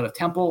drafted out of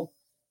Temple.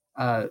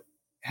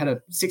 Had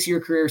a 7-year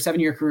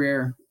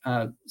career.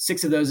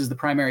 6 of those as the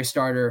primary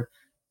starter.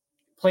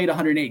 Played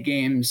 108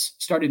 games.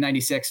 Started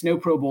 96. No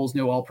Pro Bowls,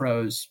 no All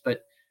Pros,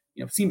 but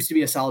seems to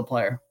be a solid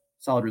player.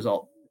 Solid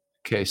result.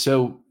 Okay,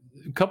 so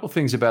a couple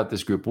things about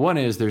this group. One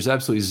is there's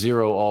absolutely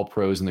 0 All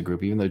Pros in the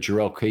group, even though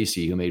Jarrell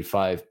Casey, who made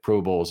 5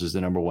 Pro Bowls, is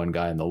the number 1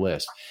 guy on the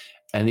list.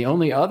 And the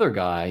only other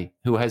guy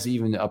who has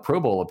even a Pro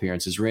Bowl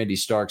appearance is Randy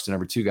Starks, the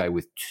number 2 guy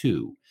with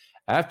 2.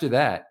 After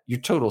that, your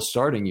total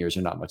starting years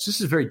are not much.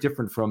 This is very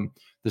different from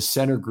the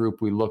center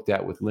group we looked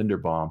at with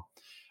Linderbaum.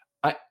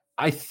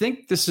 I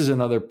think this is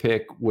another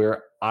pick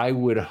where I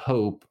would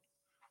hope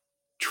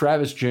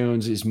Travis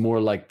Jones is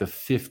more like the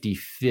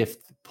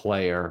 55th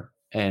player,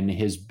 and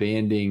his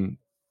banding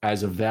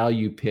as a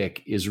value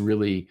pick is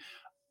really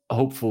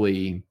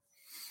hopefully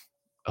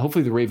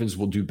the Ravens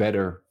will do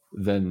better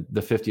than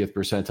the 50th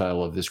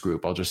percentile of this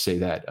group. I'll just say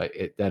that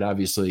that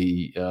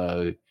obviously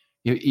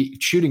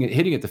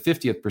hitting at the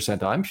 50th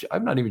percentile.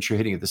 I'm not even sure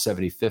hitting at the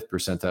 75th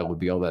percentile would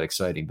be all that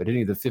exciting, but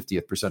hitting the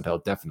 50th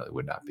percentile definitely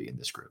would not be in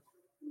this group.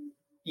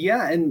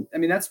 Yeah. And I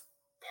mean, that's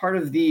part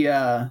of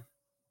the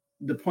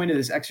point of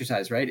this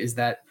exercise, right? Is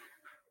that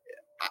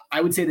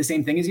I would say the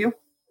same thing as you,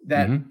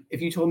 that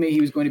if you told me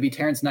he was going to be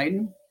Terrence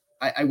Knighton,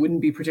 I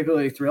wouldn't be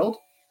particularly thrilled.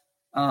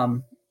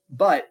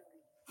 But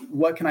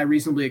what can I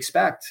reasonably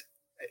expect?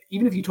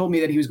 Even if you told me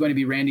that he was going to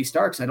be Randy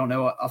Starks, I don't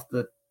know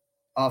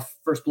off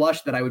first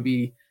blush that I would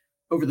be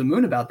over the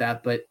moon about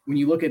that. But when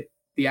you look at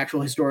the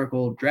actual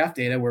historical draft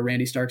data where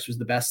Randy Starks was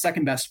the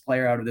second best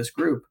player out of this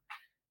group,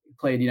 he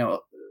played,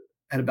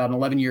 had about an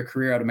 11-year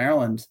career out of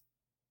Maryland.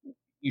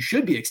 You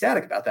should be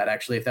ecstatic about that,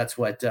 actually, if that's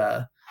what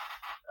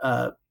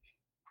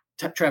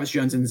Travis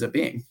Jones ends up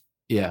being.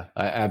 Yeah,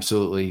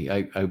 absolutely.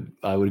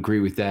 I would agree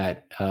with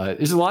that.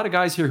 There's a lot of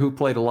guys here who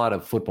played a lot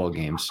of football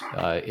games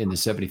in the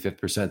 75th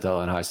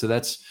percentile and high. So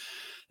that's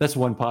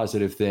one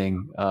positive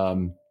thing.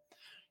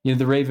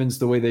 The Ravens,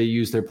 the way they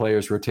use their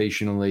players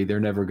rotationally, they're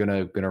never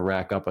gonna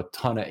rack up a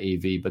ton of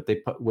AV, but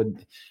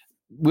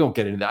we won't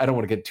get into that. I don't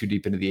want to get too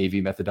deep into the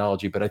AV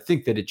methodology, but I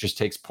think that it just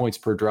takes points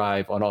per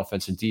drive on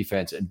offense and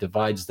defense and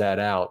divides that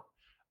out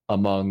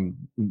among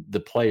the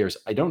players.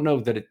 I don't know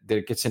that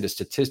it gets into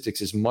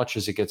statistics as much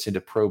as it gets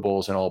into Pro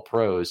Bowls and All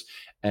Pros.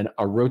 And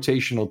a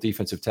rotational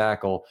defensive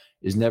tackle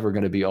is never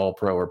going to be All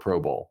Pro or Pro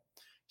Bowl.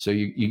 So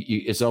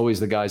it's always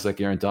the guys like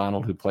Aaron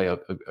Donald who play a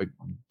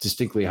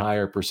distinctly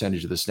higher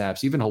percentage of the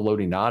snaps. Even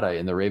Haloti Ngata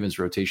in the Ravens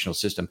rotational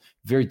system,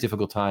 very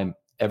difficult time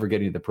ever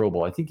getting to the Pro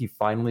Bowl. I think he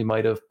finally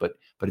might have, but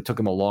it took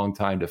him a long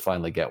time to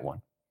finally get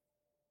one.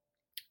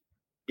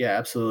 Yeah,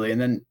 absolutely. And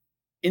then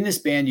in this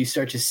band, you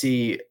start to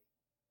see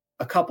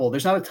a couple.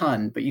 There's not a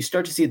ton, but you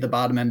start to see at the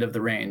bottom end of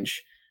the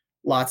range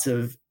lots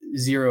of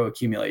zero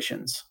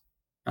accumulations.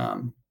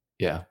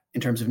 In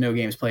terms of no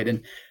games played.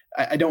 And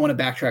I don't want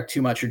to backtrack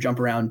too much or jump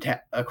around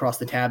across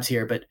the tabs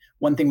here, but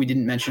one thing we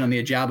didn't mention on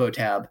the Ajabo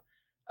tab,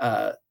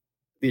 the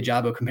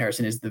Ajabo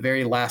comparison, is the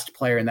very last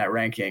player in that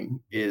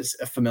ranking is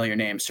a familiar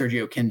name,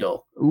 Sergio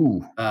Kindle.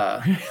 Ooh.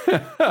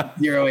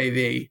 0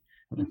 AV.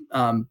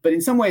 But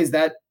in some ways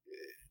that,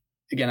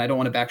 again, I don't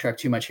want to backtrack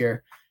too much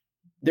here.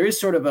 There is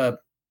sort of a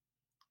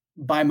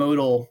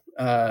bimodal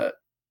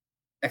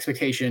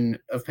expectation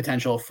of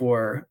potential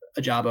for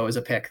Ajabo as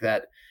a pick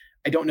that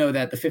I don't know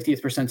that the 50th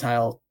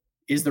percentile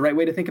is the right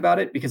way to think about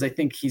it, because I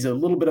think he's a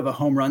little bit of a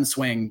home run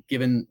swing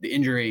given the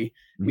injury.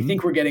 Mm-hmm. We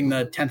think we're getting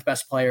the 10th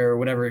best player or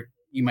whatever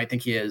you might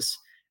think he is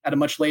at a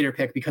much later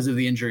pick because of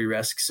the injury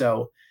risk.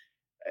 So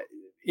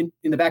in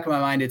the back of my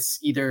mind, it's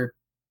either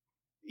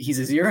he's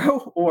a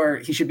 0 or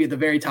he should be at the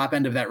very top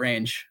end of that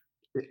range.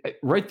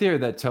 Right there,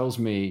 that tells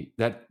me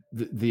that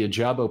the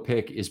Ajabo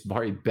pick is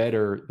probably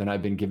better than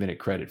I've been giving it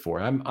credit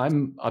for.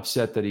 I'm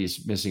upset that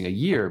he's missing a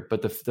year,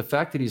 but the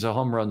fact that he's a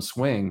home run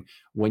swing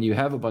when you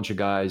have a bunch of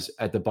guys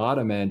at the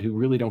bottom end who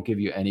really don't give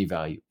you any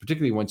value,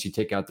 particularly once you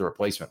take out the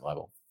replacement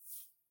level.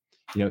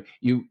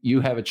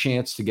 You have a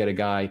chance to get a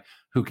guy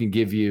who can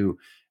give you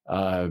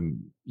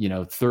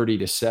 30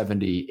 to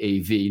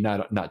 70 AV,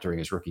 not during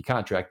his rookie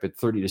contract, but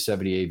 30 to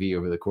 70 AV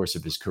over the course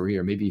of his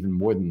career, maybe even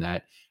more than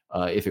that,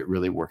 if it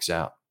really works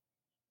out.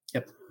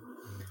 Yep.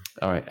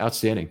 All right.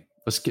 Outstanding.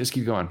 Let's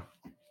keep going.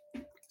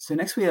 So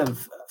next we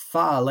have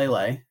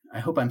Fa'alele. I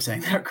hope I'm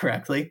saying that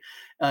correctly.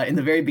 In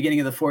the very beginning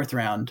of the 4th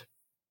round.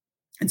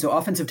 And so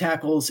offensive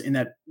tackles in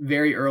that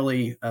very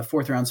early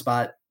 4th round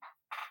spot,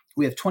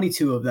 we have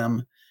 22 of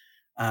them.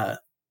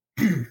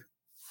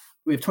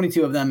 We have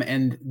 22 of them,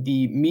 and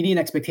the median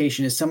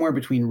expectation is somewhere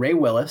between Ray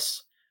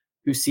Willis,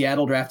 who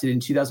Seattle drafted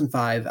in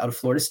 2005 out of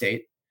Florida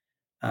State,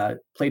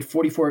 played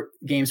 44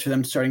 games for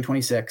them starting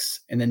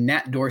 26, and then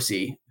Nat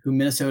Dorsey, who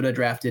Minnesota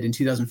drafted in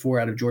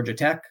 2004 out of Georgia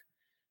Tech,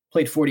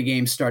 played 40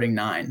 games starting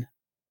 9.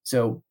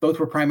 So both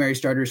were primary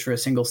starters for a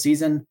single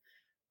season,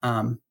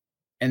 and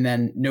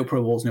then no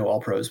Pro Bowls, no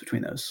All-Pros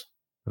between those.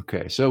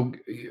 Okay, so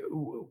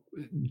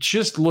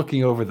just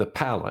looking over the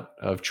palette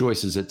of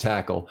choices at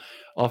tackle,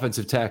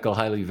 offensive tackle,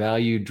 highly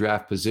valued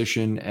draft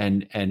position,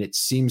 and it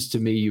seems to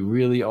me you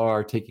really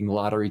are taking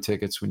lottery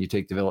tickets when you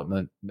take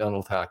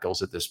developmental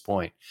tackles at this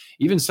point.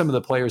 Even some of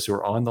the players who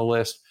are on the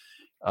list,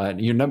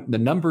 the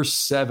number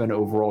 7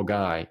 overall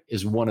guy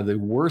is one of the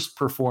worst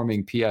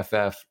performing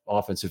PFF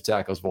offensive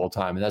tackles of all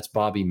time, and that's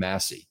Bobby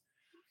Massey.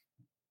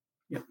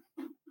 Yep.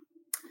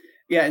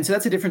 Yeah, and so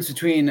that's the difference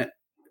between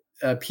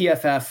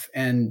PFF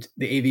and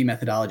the AV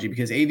methodology,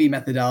 because AV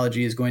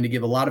methodology is going to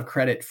give a lot of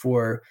credit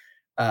for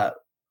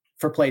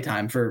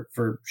playtime,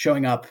 for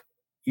showing up.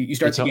 You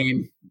start the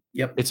game.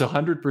 Yep. It's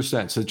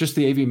 100%. So just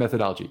the AV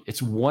methodology, it's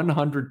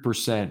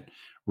 100%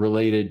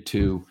 related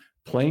to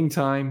playing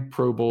time,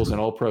 Pro Bowls, and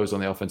All Pros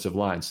on the offensive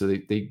line. So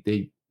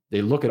they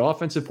look at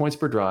offensive points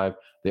per drive.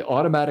 They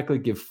automatically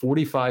give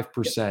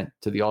 45%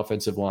 to the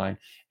offensive line,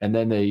 and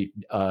then they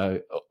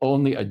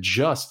only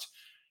adjust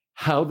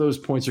how those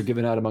points are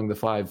given out among the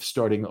 5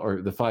 starting,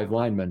 or the 5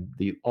 linemen,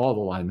 all the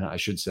linemen, I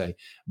should say,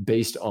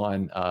 based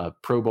on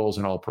Pro Bowls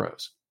and All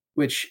Pros.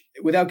 Which,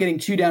 without getting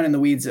too down in the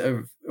weeds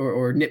of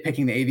or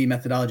nitpicking the AV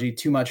methodology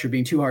too much or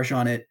being too harsh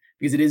on it,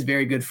 because it is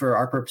very good for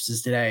our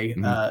purposes today.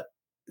 Mm-hmm.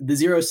 The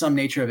zero-sum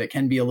nature of it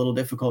can be a little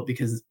difficult,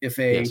 because if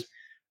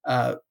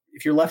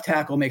your left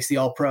tackle makes the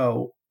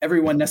All-Pro,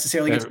 everyone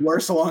necessarily gets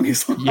worse along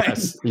his line.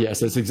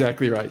 Yes, that's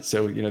exactly right.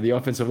 So, the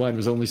offensive line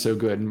was only so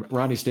good. And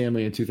Ronnie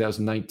Stanley in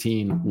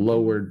 2019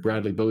 lowered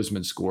Bradley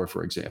Bozeman's score,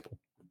 for example.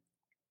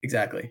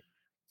 Exactly.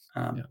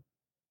 But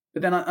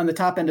then on the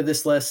top end of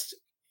this list,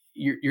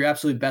 your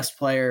absolute best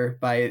player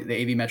by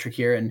the AV metric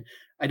here, and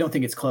I don't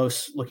think it's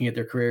close looking at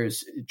their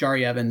careers,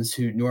 Jari Evans,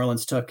 who New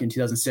Orleans took in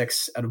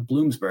 2006 out of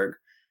Bloomsburg,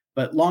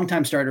 but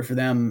longtime starter for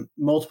them,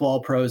 multiple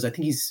All-Pros. I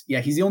think he's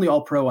the only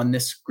All-Pro on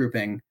this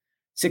grouping.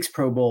 6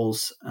 Pro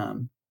Bowls.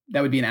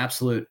 That would be an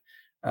absolute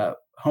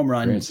home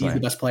run. He's the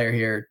best player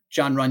here.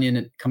 John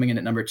Runyon coming in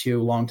at number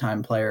 2,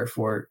 longtime player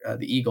for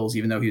the Eagles,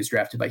 even though he was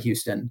drafted by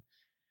Houston.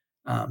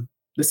 The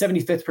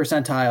 75th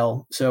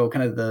percentile, so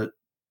kind of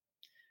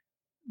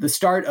the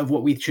start of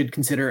what we should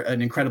consider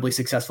an incredibly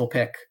successful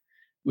pick,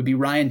 would be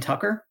Ryan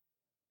Tucker,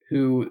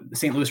 who the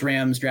St. Louis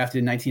Rams drafted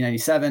in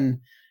 1997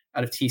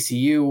 out of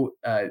TCU.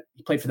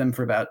 He played in the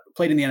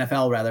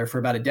NFL for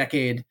about a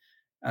decade.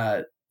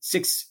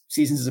 6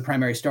 seasons as a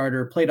primary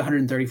starter, played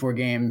 134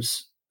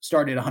 games,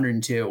 started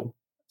 102.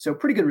 So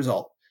pretty good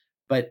result,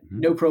 but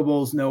no Pro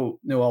Bowls, no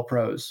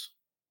All-Pros.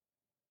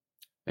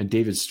 And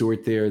David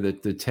Stewart there,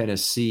 the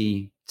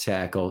Tennessee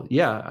tackle.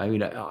 Yeah, I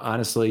mean,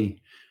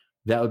 honestly,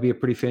 that would be a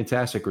pretty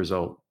fantastic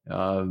result.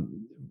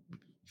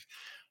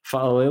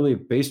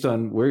 Fa'alele, based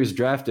on where he's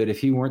drafted, if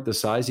he weren't the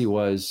size he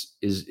was,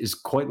 is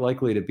quite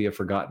likely to be a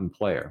forgotten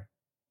player.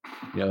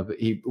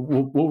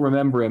 We'll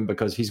remember him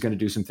because he's going to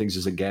do some things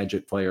as a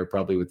gadget player,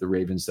 probably with the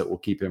Ravens, that will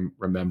keep him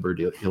remembered.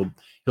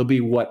 He'll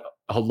be what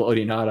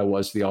Haloti Ngata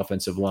was the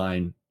offensive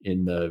line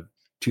in the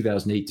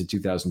 2008 to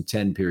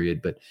 2010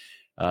 period. But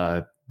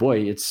boy,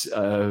 it's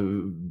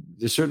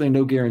there's certainly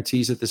no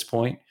guarantees at this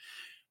point.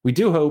 We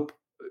do hope,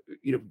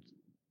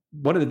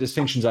 one of the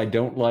distinctions I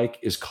don't like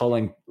is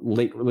calling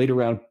later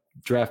round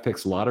draft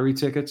picks lottery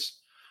tickets.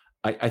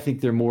 I think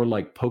they're more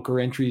like poker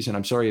entries. And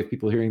I'm sorry if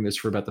people are hearing this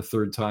for about the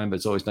third time, but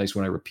it's always nice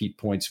when I repeat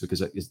points because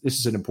this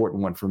is an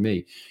important one for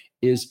me.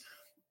 Is,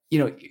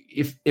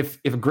 if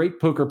a great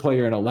poker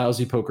player and a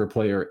lousy poker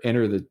player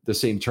enter the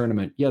same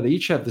tournament, yeah, they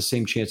each have the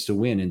same chance to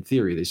win in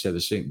theory. They have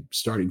the same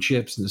starting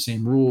chips and the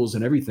same rules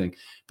and everything.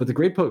 But the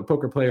great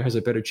poker player has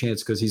a better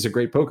chance because he's a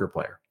great poker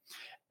player.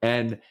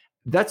 And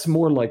that's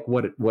more like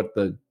what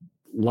the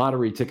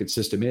lottery ticket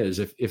system is.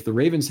 If the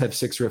Ravens have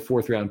 6 or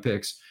 4th round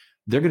picks,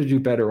 they're going to do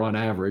better on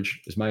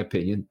average, is my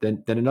opinion,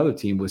 than another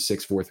team with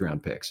 6 4th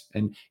round picks.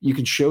 And you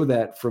can show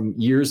that from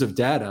years of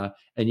data,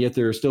 and yet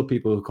there are still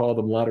people who call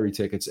them lottery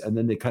tickets, and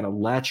then they kind of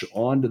latch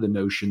on to the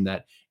notion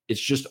that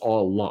it's just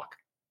all luck.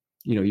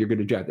 You're going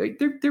to draft.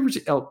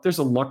 There's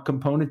a luck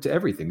component to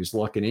everything. There's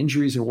luck in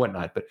injuries and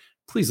whatnot, but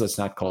please let's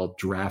not call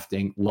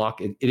drafting luck.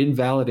 It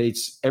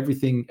invalidates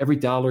everything, every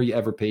dollar you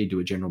ever paid to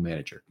a general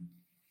manager.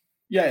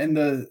 Yeah, and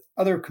the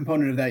other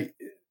component of that,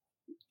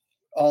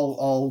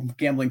 all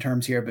gambling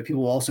terms here, but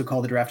people will also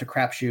call the draft a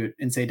crapshoot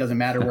and say it doesn't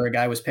matter where a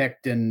guy was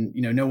picked and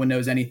no one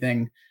knows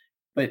anything.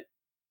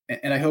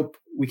 And I hope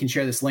we can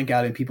share this link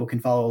out and people can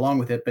follow along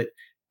with it. But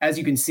as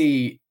you can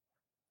see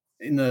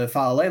in the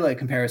Faalele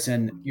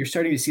comparison, you're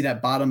starting to see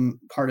that bottom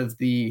part of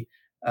the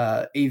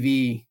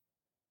AV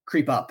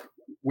creep up,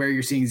 where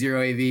you're seeing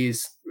 0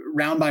 AVs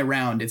round by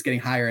round. It's getting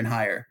higher and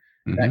higher.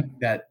 Mm-hmm.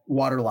 That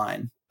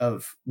waterline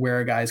of where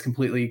a guy is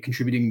completely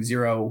contributing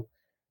 0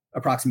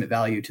 approximate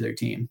value to their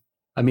team.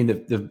 I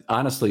mean,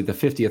 honestly, the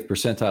 50th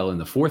percentile in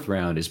the 4th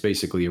round is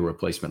basically a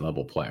replacement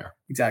level player.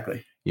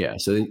 Exactly. Yeah.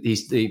 So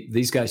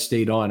these guys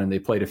stayed on and they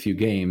played a few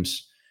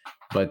games,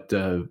 but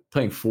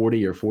playing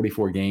 40 or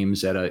 44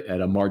 games at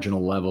a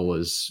marginal level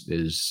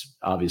is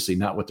obviously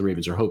not what the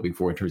Ravens are hoping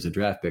for in terms of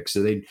draft picks.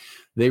 So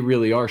they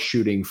really are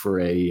shooting for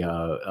a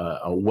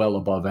well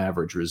above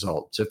average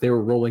result. So if they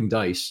were rolling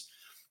dice,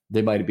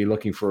 they might be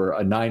looking for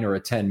a 9 or a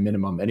 10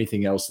 minimum.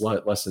 Anything else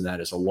less than that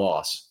is a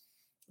loss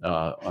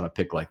on a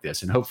pick like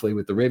this. And hopefully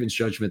with the Ravens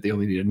judgment, they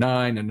only need a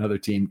 9. Another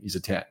team is a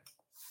 10.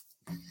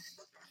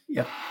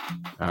 Yep.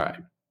 All right.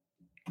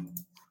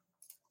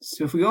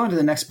 So if we go on to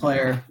the next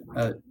player,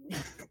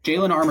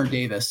 Jalen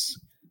Armour-Davis,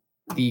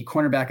 the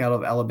cornerback out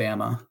of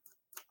Alabama,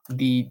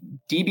 the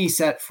DB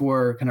set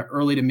for kind of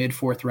early to mid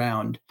 4th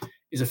round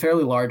is a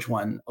fairly large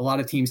one. A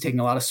lot of teams taking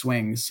a lot of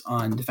swings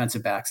on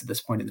defensive backs at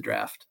this point in the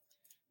draft.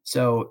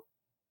 So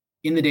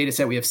in the data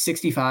set, we have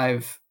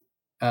 65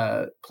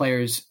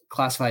 players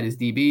classified as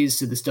DBs.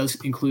 So this does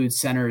include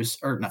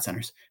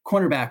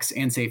cornerbacks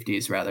and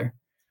safeties rather.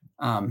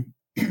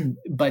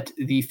 But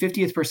the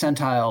 50th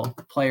percentile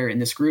player in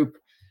this group,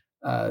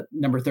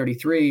 number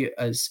 33,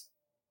 is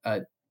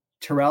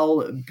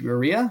Terrell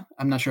Berea.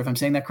 I'm not sure if I'm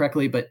saying that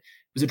correctly, but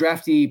was a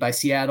draftee by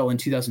Seattle in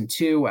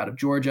 2002 out of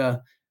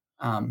Georgia.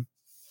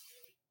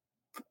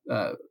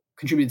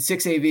 Contributed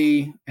 6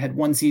 AV, had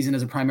 1 season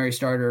as a primary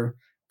starter,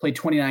 played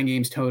 29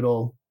 games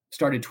total,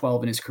 started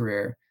 12 in his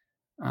career.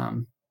 A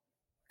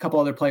couple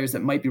other players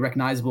that might be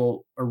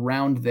recognizable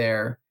around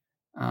there.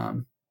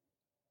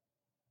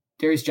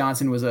 Darius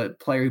Johnson was a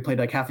player who played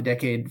like half a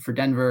decade for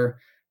Denver.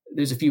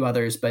 There's a few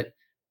others, but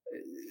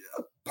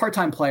a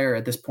part-time player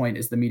at this point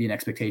is the median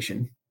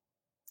expectation.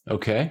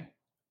 Okay.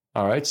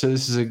 All right. So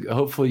this is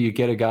hopefully you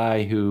get a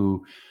guy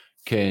who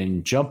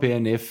can jump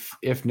in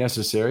if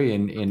necessary.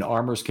 In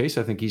Armour's case,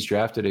 I think he's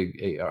drafted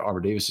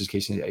Armour-Davis's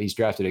case, he's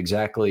drafted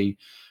exactly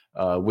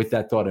with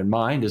that thought in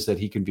mind, is that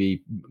he can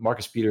be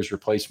Marcus Peters'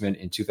 replacement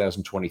in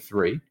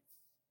 2023.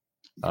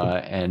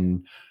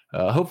 And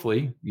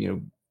hopefully,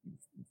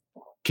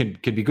 can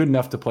be good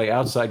enough to play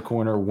outside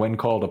corner when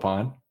called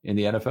upon in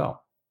the NFL.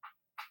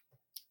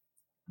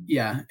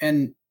 Yeah.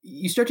 And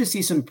you start to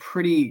see some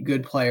pretty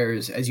good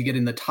players as you get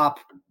in the top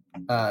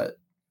 25th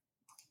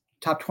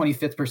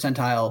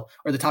percentile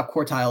or the top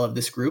quartile of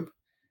this group.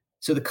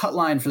 So the cut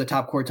line for the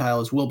top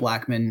quartile is Will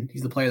Blackman.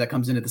 He's the player that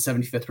comes in at the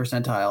 75th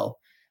percentile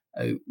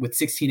with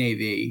 16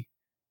 AV,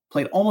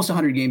 played almost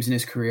 100 games in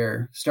his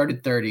career,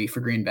 started 30 for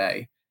Green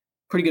Bay.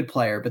 Pretty good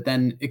player. But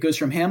then it goes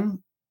from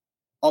him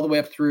all the way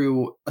up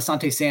through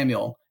Asante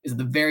Samuel is at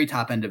the very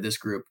top end of this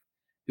group,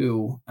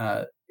 who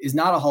is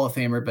not a Hall of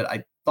Famer, but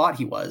I thought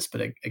he was,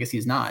 but I guess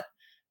he's not.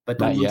 But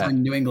the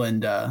one-time New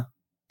England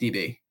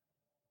DB.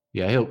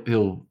 Yeah,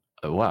 he'll.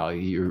 Wow,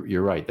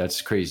 you're right.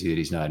 That's crazy that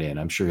he's not in.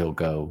 I'm sure he'll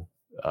go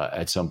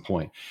at some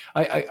point.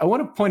 I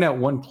want to point out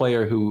one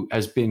player who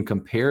has been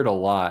compared a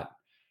lot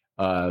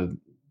to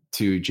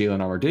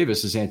Jalen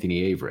Armour-Davis is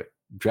Anthony Averett.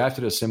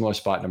 Drafted a similar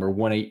spot, number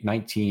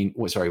 118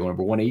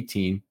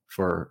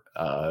 for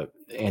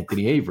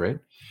Anthony Averett.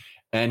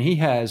 And he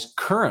has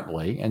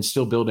currently, and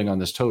still building on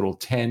this total,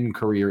 10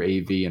 career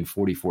AV in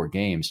 44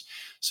 games.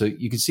 So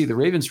you can see the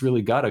Ravens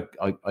really got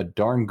a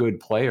darn good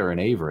player in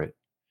Averett.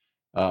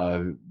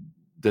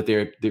 that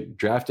they're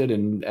drafted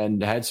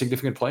and had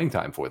significant playing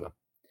time for them.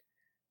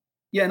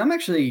 Yeah, and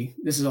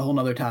this is a whole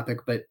nother topic,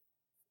 but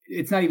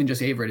it's not even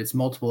just Averett. It's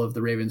multiple of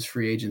the Ravens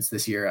free agents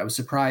this year. I was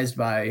surprised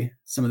by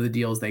some of the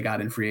deals they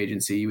got in free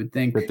agency. You would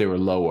think that they were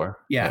lower.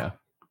 Yeah.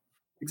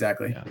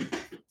 Exactly. Yeah.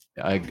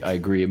 I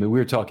agree. I mean, we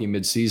were talking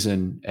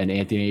mid-season, and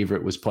Anthony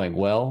Averett was playing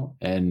well.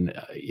 And,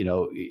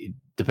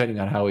 depending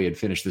on how he had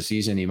finished the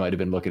season, he might have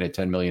been looking at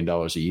 $10 million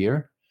a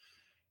year.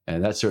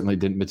 And that certainly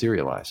didn't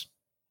materialize.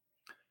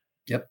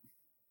 Yep.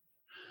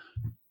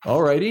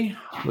 All righty.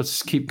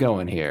 Let's keep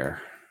going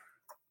here.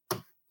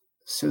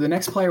 So the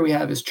next player we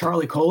have is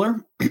Charlie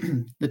Kolar,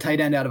 the tight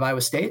end out of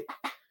Iowa State.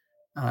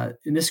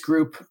 In this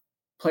group,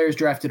 players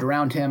drafted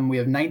around him, we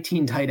have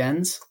 19 tight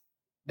ends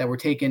that were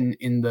taken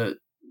in the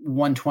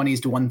 120s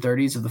to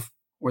 130s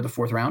or the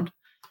fourth round.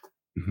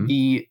 Mm-hmm.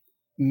 The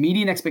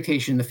median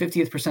expectation, the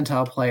 50th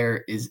percentile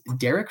player, is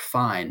Derek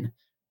Fine,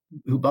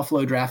 who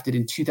Buffalo drafted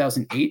in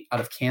 2008 out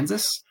of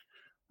Kansas.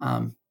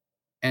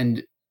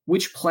 And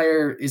which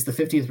player is the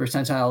 50th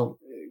percentile?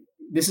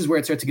 This is where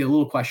it starts to get a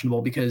little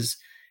questionable, because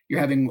you're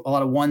having a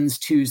lot of 1s,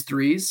 2s,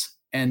 3s,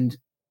 and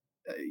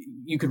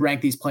you could rank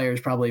these players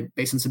probably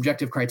based on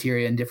subjective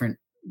criteria in different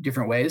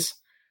ways.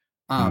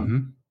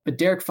 But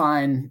Derek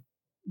Fine,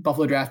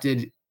 Buffalo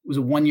drafted, was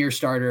a 1-year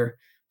starter,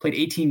 played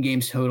 18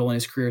 games total in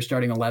his career,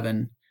 starting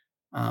 11,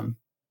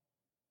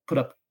 put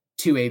up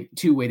two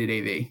weighted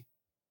AV.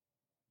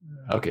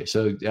 Okay,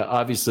 so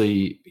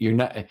obviously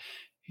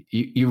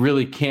you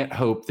really can't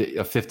hope that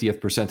a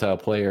 50th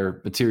percentile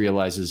player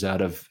materializes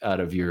out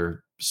of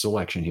your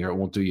selection here. It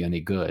won't do you any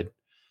good.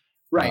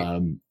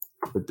 Right.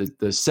 But the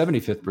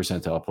 75th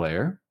percentile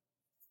player.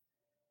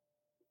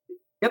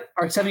 Yep.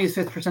 Our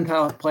 75th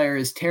percentile player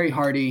is Terry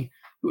Hardy,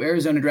 who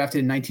Arizona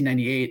drafted in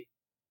 1998.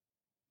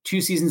 2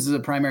 seasons as a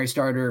primary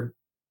starter,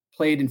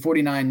 played in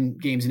 49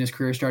 games in his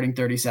career, starting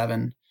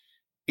 37,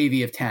 AV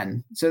of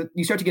 10. So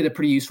you start to get a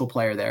pretty useful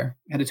player there.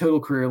 Had a total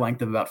career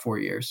length of about 4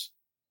 years.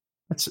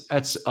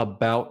 That's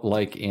about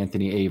like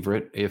Anthony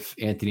Averett. If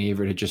Anthony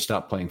Averett had just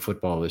stopped playing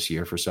football this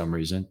year for some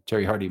reason,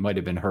 Terry Hardy might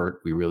have been hurt.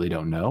 We really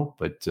don't know,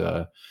 but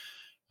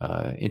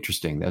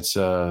interesting. That's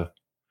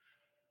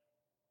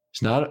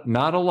it's not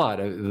a lot.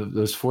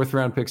 Those fourth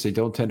round picks, they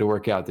don't tend to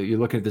work out. You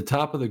look at the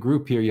top of the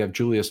group here, you have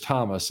Julius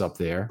Thomas up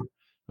there.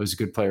 He was a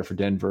good player for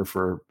Denver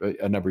for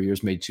a number of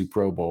years, made 2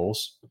 Pro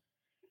Bowls.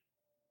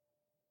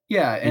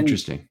 Yeah. And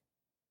interesting.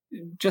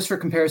 Just for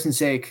comparison's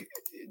sake,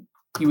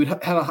 you would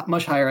have a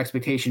much higher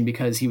expectation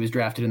because he was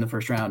drafted in the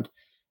first round.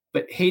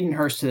 But Hayden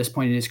Hurst, to this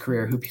point in his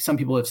career, who some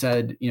people have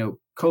said,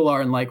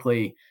 Kolar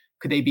unlikely,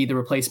 could they be the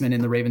replacement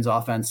in the Ravens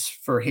offense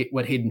for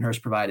what Hayden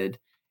Hurst provided?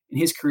 In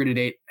his career to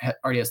date,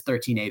 already has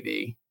 13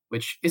 AV,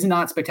 which is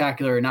not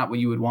spectacular, not what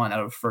you would want out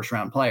of a first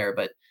round player.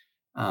 But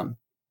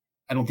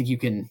I don't think you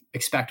can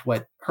expect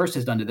what Hurst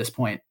has done to this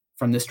point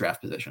from this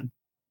draft position.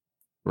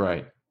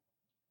 Right.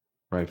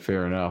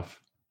 Fair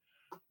enough.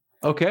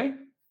 Okay.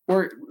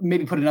 Or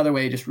maybe put another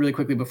way, just really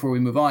quickly before we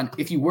move on,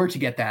 if you were to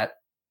get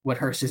what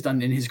Hurst has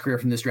done in his career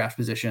from this draft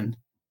position,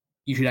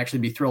 you should actually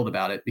be thrilled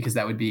about it, because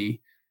that would be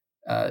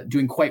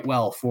doing quite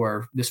well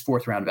for this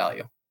fourth round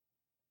value.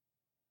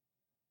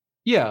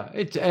 Yeah,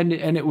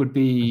 it would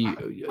be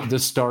the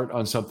start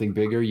on something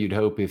bigger. You'd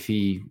hope if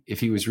he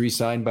was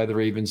re-signed by the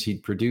Ravens,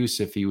 he'd produce.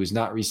 If he was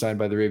not re-signed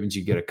by the Ravens,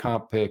 you'd get a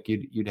comp pick.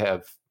 You'd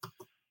have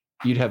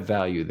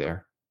value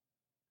there.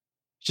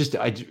 Just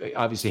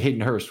obviously Hayden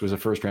Hurst was a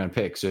first round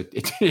pick, so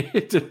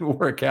it didn't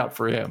work out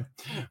for him.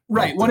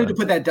 Right. Wanted to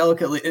put that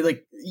delicately.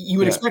 Like, you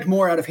would expect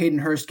more out of Hayden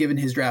Hurst given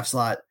his draft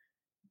slot.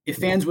 If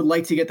fans would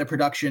like to get the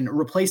production,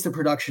 replace the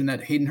production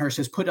that Hayden Hurst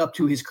has put up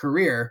to his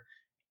career,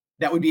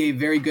 that would be a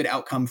very good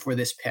outcome for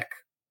this pick,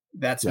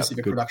 that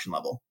specific production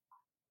level.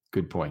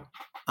 Good point.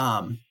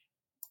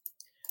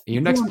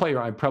 Your next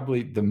player, I'm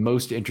probably the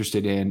most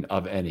interested in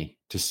of any,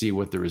 to see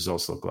what the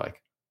results look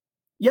like.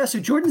 Yeah,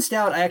 so Jordan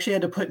Stout, I actually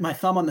had to put my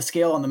thumb on the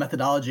scale on the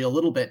methodology a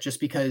little bit, just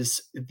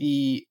because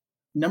the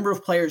number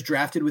of players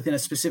drafted within a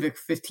specific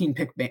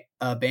 15-pick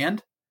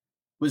band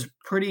was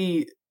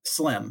pretty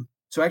slim.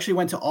 So I actually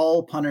went to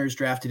all punters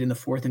drafted in the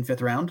 4th and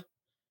 5th round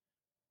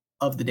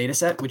of the data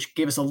set, which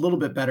gave us a little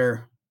bit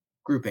better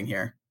grouping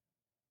here.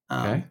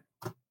 Okay.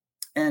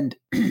 And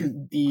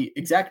the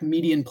exact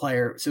median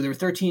player, so there were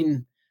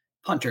 13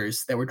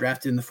 punters that were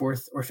drafted in the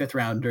 4th or 5th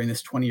round during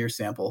this 20-year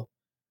sample.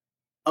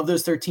 Of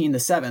those 13, the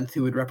 7th,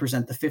 who would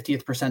represent the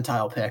 50th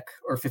percentile pick,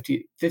 or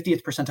 50th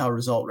percentile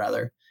result,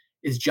 rather,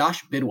 is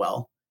Josh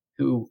Bidwell,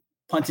 who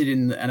punted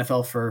in the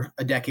NFL for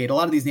a decade. A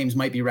lot of these names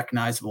might be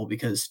recognizable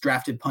because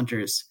drafted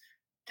punters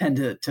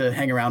tend to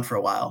hang around for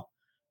a while.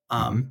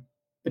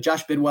 But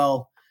Josh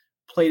Bidwell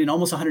played in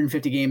almost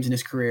 150 games in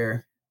his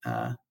career,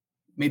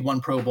 made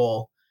 1 Pro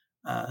Bowl,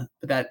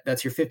 but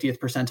that's your 50th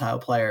percentile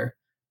player.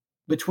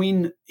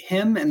 Between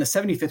him and the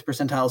 75th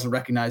percentile is a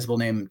recognizable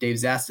name, Dave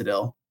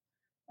Zastudil,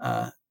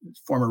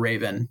 former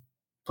Raven,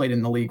 played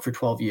in the league for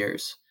 12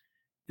 years.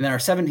 And then our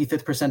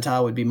 75th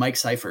percentile would be Mike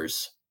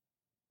Cyphers,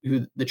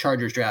 who the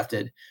Chargers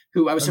drafted,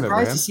 who I was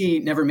surprised to see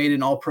never made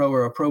an All-Pro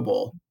or a Pro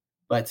Bowl,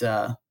 but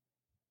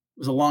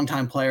was a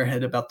longtime player,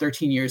 had about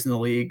 13 years in the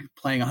league,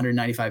 playing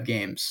 195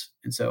 games.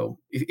 And so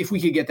if we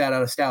could get that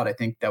out of Stout, I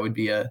think that would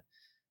be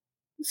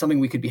something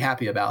we could be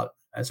happy about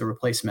as a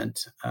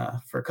replacement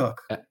for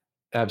Cook.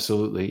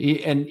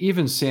 Absolutely. And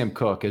even Sam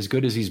Cook, as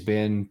good as he's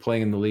been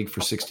playing in the league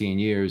for 16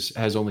 years,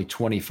 has only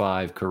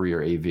 25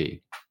 career AV.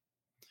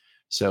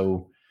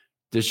 So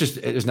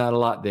there's not a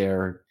lot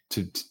there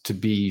to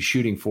be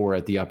shooting for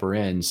at the upper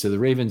end. So the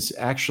Ravens,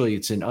 actually,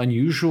 it's an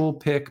unusual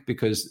pick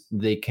because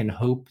they can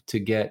hope to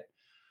get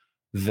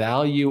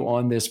value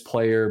on this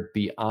player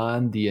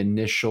beyond the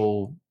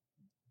initial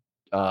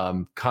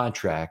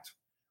contract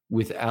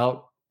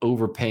without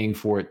overpaying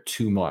for it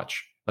too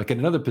much. Like at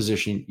another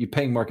position, you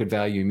paying market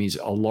value means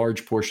a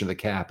large portion of the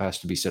cap has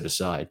to be set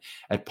aside.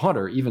 At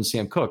punter, even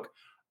Sam Cook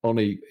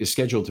only is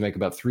scheduled to make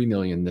about $3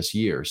 million this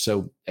year.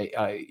 So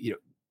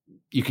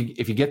you can,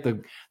 if you get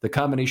the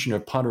combination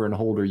of punter and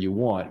holder you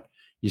want,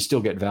 you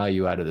still get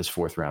value out of this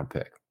 4th round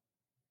pick.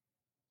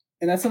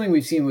 And that's something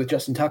we've seen with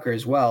Justin Tucker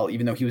as well,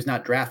 even though he was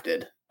not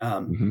drafted.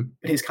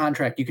 His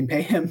contract, you can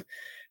pay him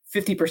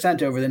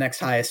 50% over the next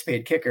highest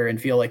paid kicker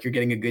and feel like you're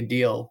getting a good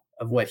deal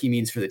of what he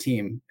means for the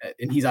team.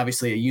 And he's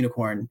obviously a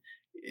unicorn.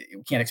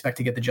 You can't expect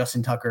to get the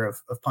Justin Tucker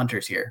of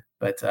punters here.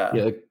 But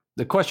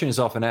the question is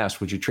often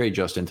asked, would you trade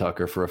Justin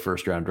Tucker for a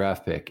 1st round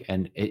draft pick?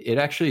 And it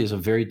actually is a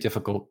very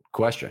difficult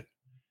question.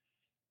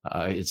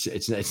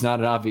 It's not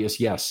an obvious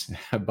yes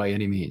by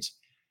any means.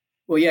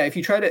 Well, yeah, if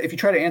you try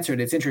to answer it,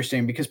 it's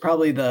interesting because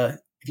probably if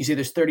you say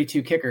there's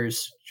 32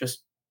 kickers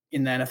just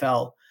in the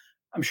NFL,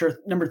 I'm sure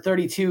number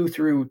 32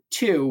 through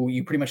 2,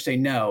 you pretty much say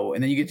no.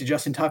 And then you get to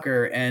Justin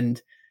Tucker and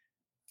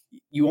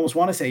you almost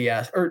want to say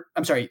yes, or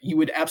I'm sorry, you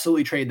would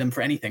absolutely trade them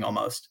for anything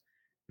almost.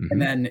 Mm-hmm.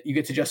 And then you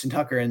get to Justin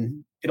Tucker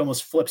and it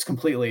almost flips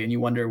completely. And you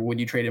wonder, would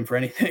you trade him for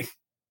anything,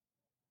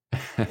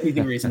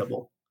 anything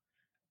reasonable?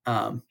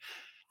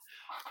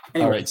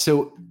 Anyway. All right.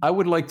 So I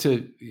would like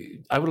to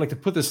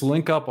put this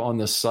link up on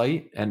the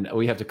site, and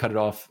we have to cut it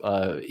off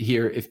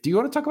here. Do you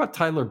want to talk about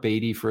Tyler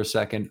Beatty for a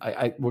second?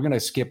 We're going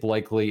to skip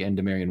Likely and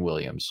Demarion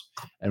Williams,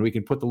 and we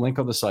can put the link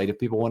on the site if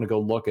people want to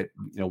go look at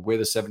where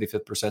the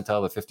 75th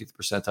percentile, the 50th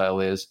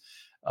percentile is.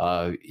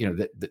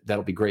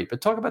 That'll be great. But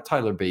talk about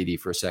Tyler Beatty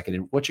for a second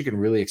and what you can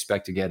really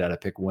expect to get out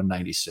of pick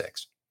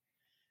 196.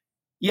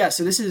 Yeah.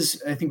 So this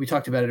is, I think we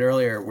talked about it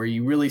earlier, where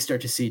you really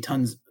start to see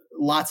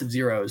lots of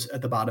zeros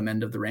at the bottom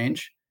end of the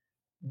range.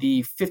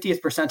 The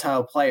 50th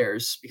percentile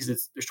players, because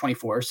there's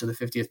 24, so the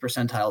 50th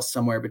percentile is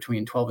somewhere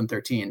between 12 and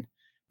 13,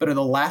 but are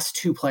the last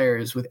 2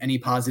 players with any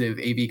positive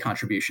AV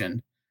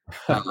contribution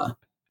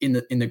in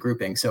the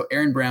grouping. So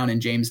Aaron Brown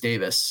and James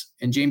Davis.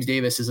 And James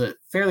Davis is a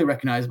fairly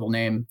recognizable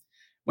name,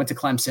 went to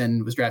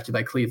Clemson, was drafted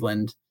by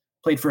Cleveland,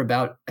 played for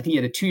I think he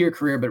had a 2-year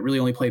career, but really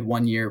only played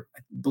 1 year, I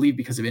believe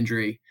because of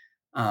injury.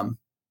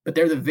 But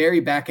they're the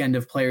very back end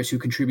of players who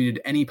contributed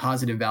any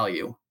positive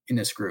value in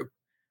this group.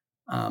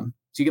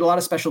 So you get a lot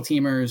of special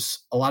teamers,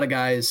 a lot of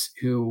guys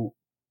who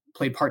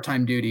played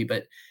part-time duty.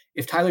 But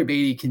if Tyler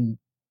Beatty can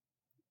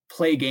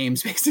play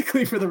games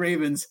basically for the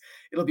Ravens,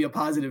 it'll be a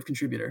positive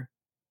contributor.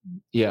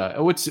 Yeah.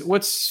 What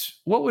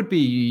would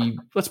be,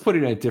 let's put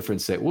it in a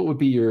different set. What would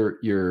be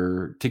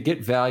your to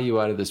get value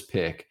out of this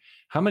pick?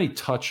 How many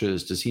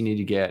touches does he need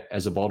to get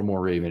as a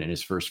Baltimore Raven in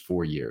his first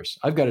 4 years?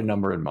 I've got a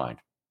number in mind.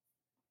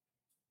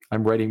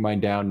 I'm writing mine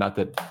down. Not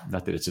that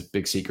it's a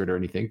big secret or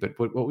anything, but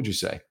what would you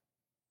say?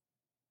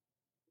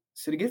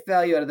 So to get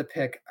value out of the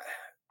pick,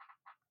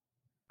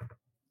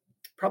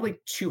 probably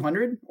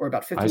 200 or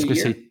about 50 a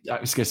year. I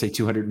was going to say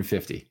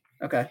 250.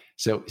 Okay.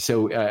 So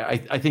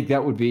I think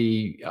that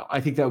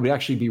would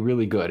actually be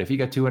really good. If you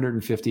got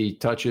 250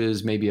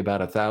 touches, maybe about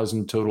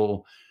 1,000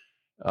 total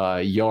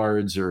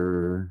yards,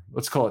 or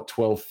let's call it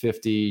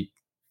 1,250,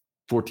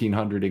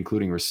 1,400,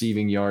 including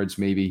receiving yards,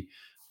 maybe.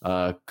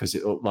 Because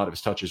a lot of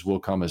his touches will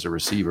come as a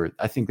receiver.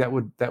 I think that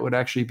would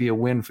actually be a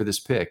win for this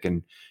pick,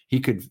 and he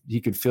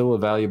could fill a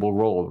valuable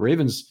role.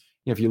 Ravens,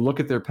 if you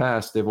look at their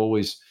past, they've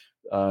always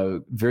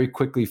very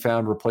quickly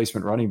found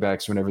replacement running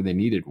backs whenever they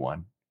needed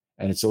one,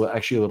 and it's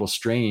actually a little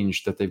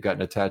strange that they've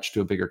gotten attached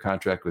to a bigger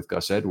contract with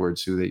Gus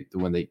Edwards,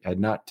 when they had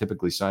not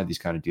typically signed these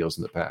kind of deals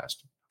in the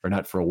past, or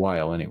not for a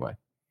while anyway.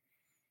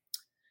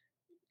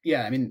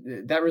 Yeah, I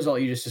mean that result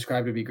you just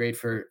described would be great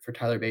for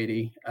Tyler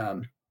Beatty.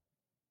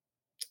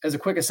 As a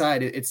quick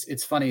aside,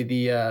 it's funny.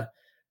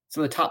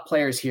 Some of the top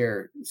players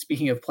here,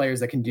 speaking of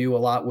players that can do a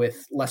lot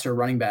with lesser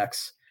running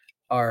backs,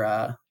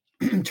 are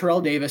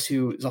Terrell Davis,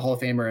 who is a Hall of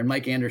Famer, and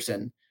Mike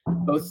Anderson.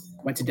 Both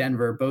went to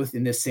Denver, both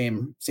in this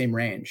same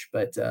range,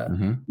 but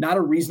not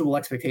a reasonable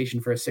expectation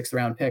for a 6th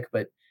round pick.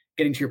 But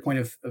getting to your point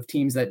of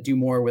teams that do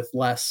more with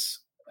less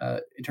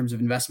in terms of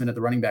investment at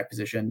the running back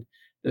position,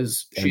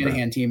 those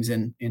Shanahan teams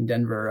in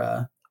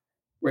Denver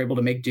were able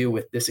to make do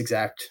with this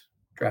exact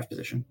draft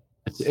position.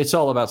 It's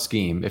all about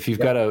scheme. If you've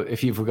got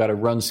a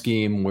run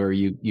scheme where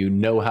you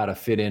know how to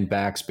fit in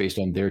backs based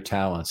on their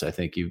talents, I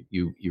think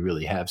you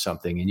really have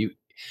something. And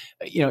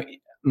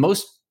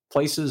most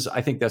places,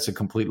 I think that's a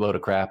complete load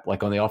of crap.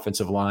 Like on the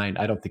offensive line,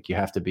 I don't think you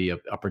have to be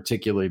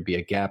particularly be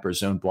a gap or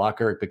zone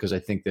blocker, because I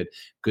think that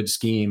good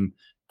scheme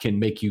can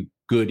make you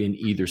good in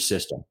either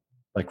system.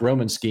 Like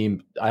Roman's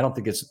scheme, I don't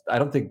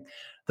think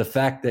the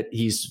fact that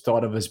he's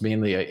thought of as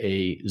mainly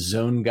a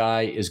zone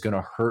guy is going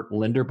to hurt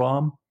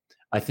Linderbaum.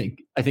 I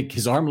think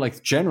his arm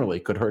length generally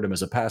could hurt him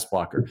as a pass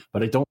blocker,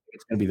 but I don't think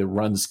it's going to be the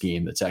run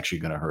scheme that's actually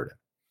going to hurt him.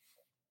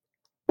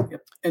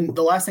 Yep. And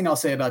the last thing I'll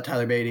say about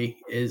Tyler Beatty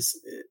is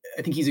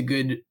I think he's a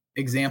good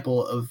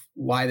example of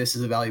why this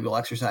is a valuable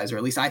exercise, or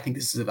at least I think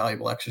this is a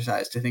valuable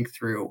exercise to think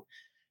through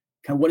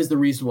kind of what is the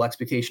reasonable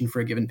expectation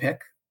for a given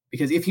pick.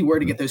 Because if he were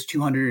to get those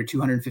 200 or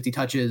 250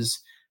 touches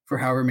for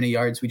however many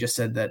yards we just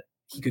said that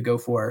he could go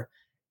for,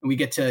 and we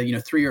get to,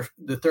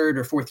 the third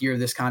or fourth year of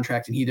this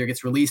contract, and he either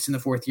gets released in the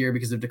fourth year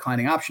because of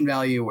declining option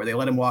value, or they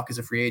let him walk as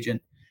a free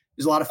agent.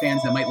 There's a lot of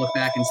fans that might look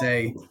back and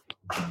say,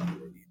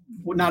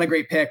 well, not a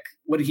great pick.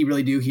 What did he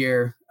really do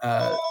here?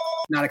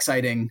 Not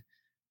exciting.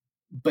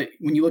 But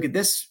when you look at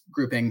this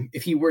grouping,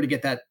 if he were to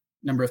get that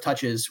number of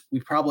touches,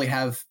 we probably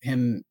have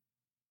him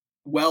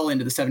well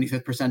into the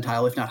 75th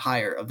percentile, if not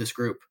higher, of this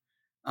group.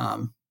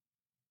 And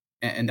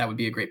that would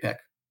be a great pick.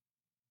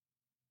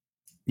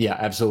 Yeah,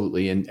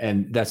 absolutely.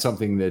 And that's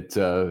something that,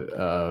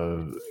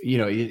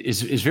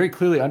 is very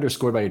clearly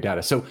underscored by your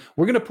data. So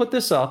we're going to put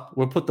this up.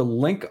 We'll put the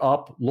link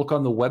up. Look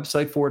on the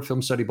website for it,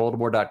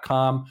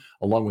 filmstudybaltimore.com,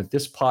 along with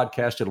this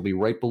podcast. It'll be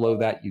right below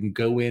that. You can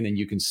go in and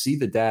you can see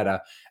the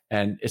data.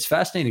 And it's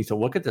fascinating to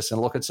look at this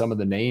and look at some of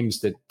the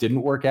names that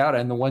didn't work out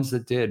and the ones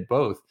that did,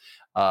 both.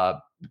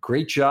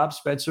 Great job,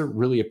 Spencer.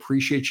 Really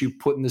appreciate you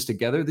putting this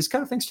together. These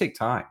kind of things take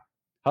time.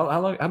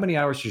 How many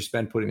hours did you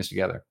spend putting this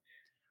together?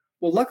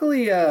 Well,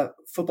 luckily,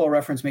 Football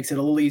Reference makes it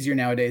a little easier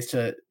nowadays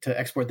to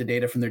export the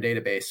data from their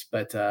database,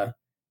 but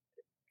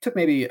took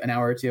maybe an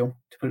hour or two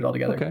to put it all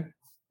together. Okay.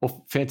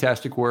 Well,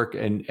 fantastic work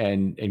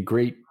and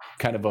great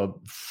kind of a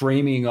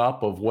framing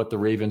up of what the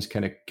Ravens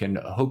can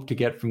hope to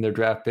get from their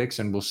draft picks,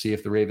 and we'll see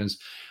if the Ravens,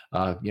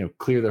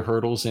 clear the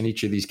hurdles in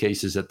each of these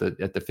cases at the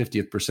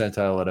 50th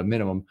percentile at a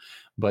minimum.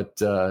 But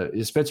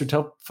Spencer,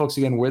 tell folks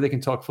again where they can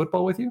talk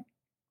football with you.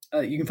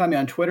 You can find me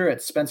on Twitter at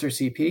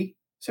SpencerCP.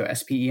 So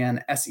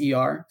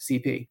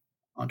SpencerCP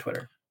on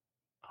Twitter.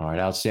 All right,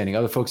 outstanding.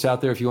 Other folks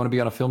out there, if you want to be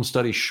on a film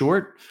study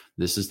short,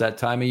 this is that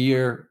time of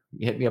year.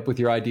 Hit me up with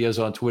your ideas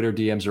on Twitter.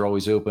 DMs are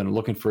always open.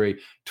 Looking for a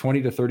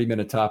 20 to 30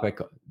 minute topic.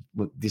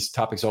 These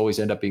topics always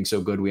end up being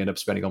so good. We end up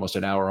spending almost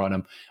an hour on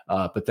them.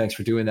 But thanks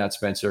for doing that,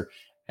 Spencer.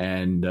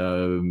 And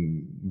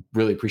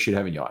really appreciate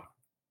having you on.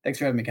 Thanks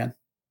for having me, Ken.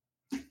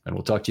 And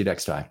we'll talk to you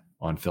next time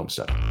on Film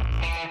Study.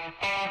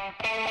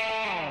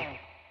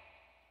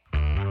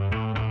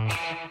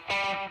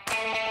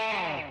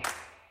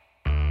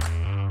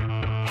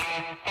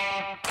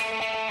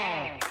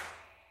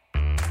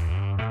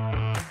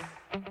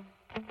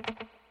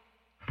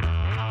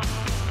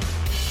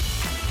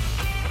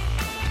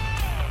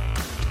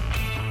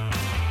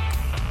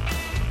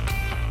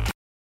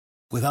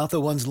 Without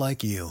the ones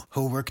like you,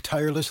 who work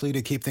tirelessly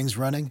to keep things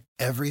running,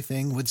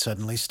 everything would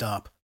suddenly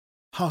stop.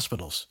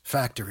 Hospitals,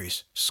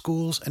 factories,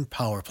 schools, and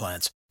power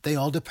plants, they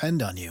all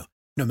depend on you.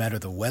 No matter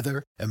the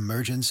weather,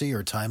 emergency,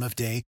 or time of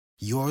day,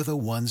 you're the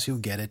ones who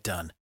get it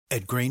done.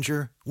 At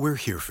Grainger, we're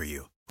here for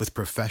you with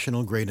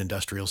professional-grade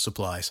industrial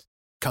supplies.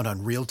 Count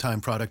on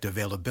real-time product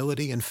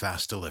availability and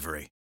fast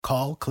delivery.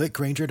 Call, click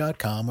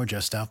Grainger.com, or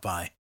just stop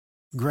by.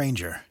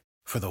 Grainger,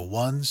 for the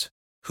ones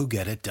who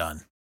get it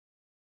done.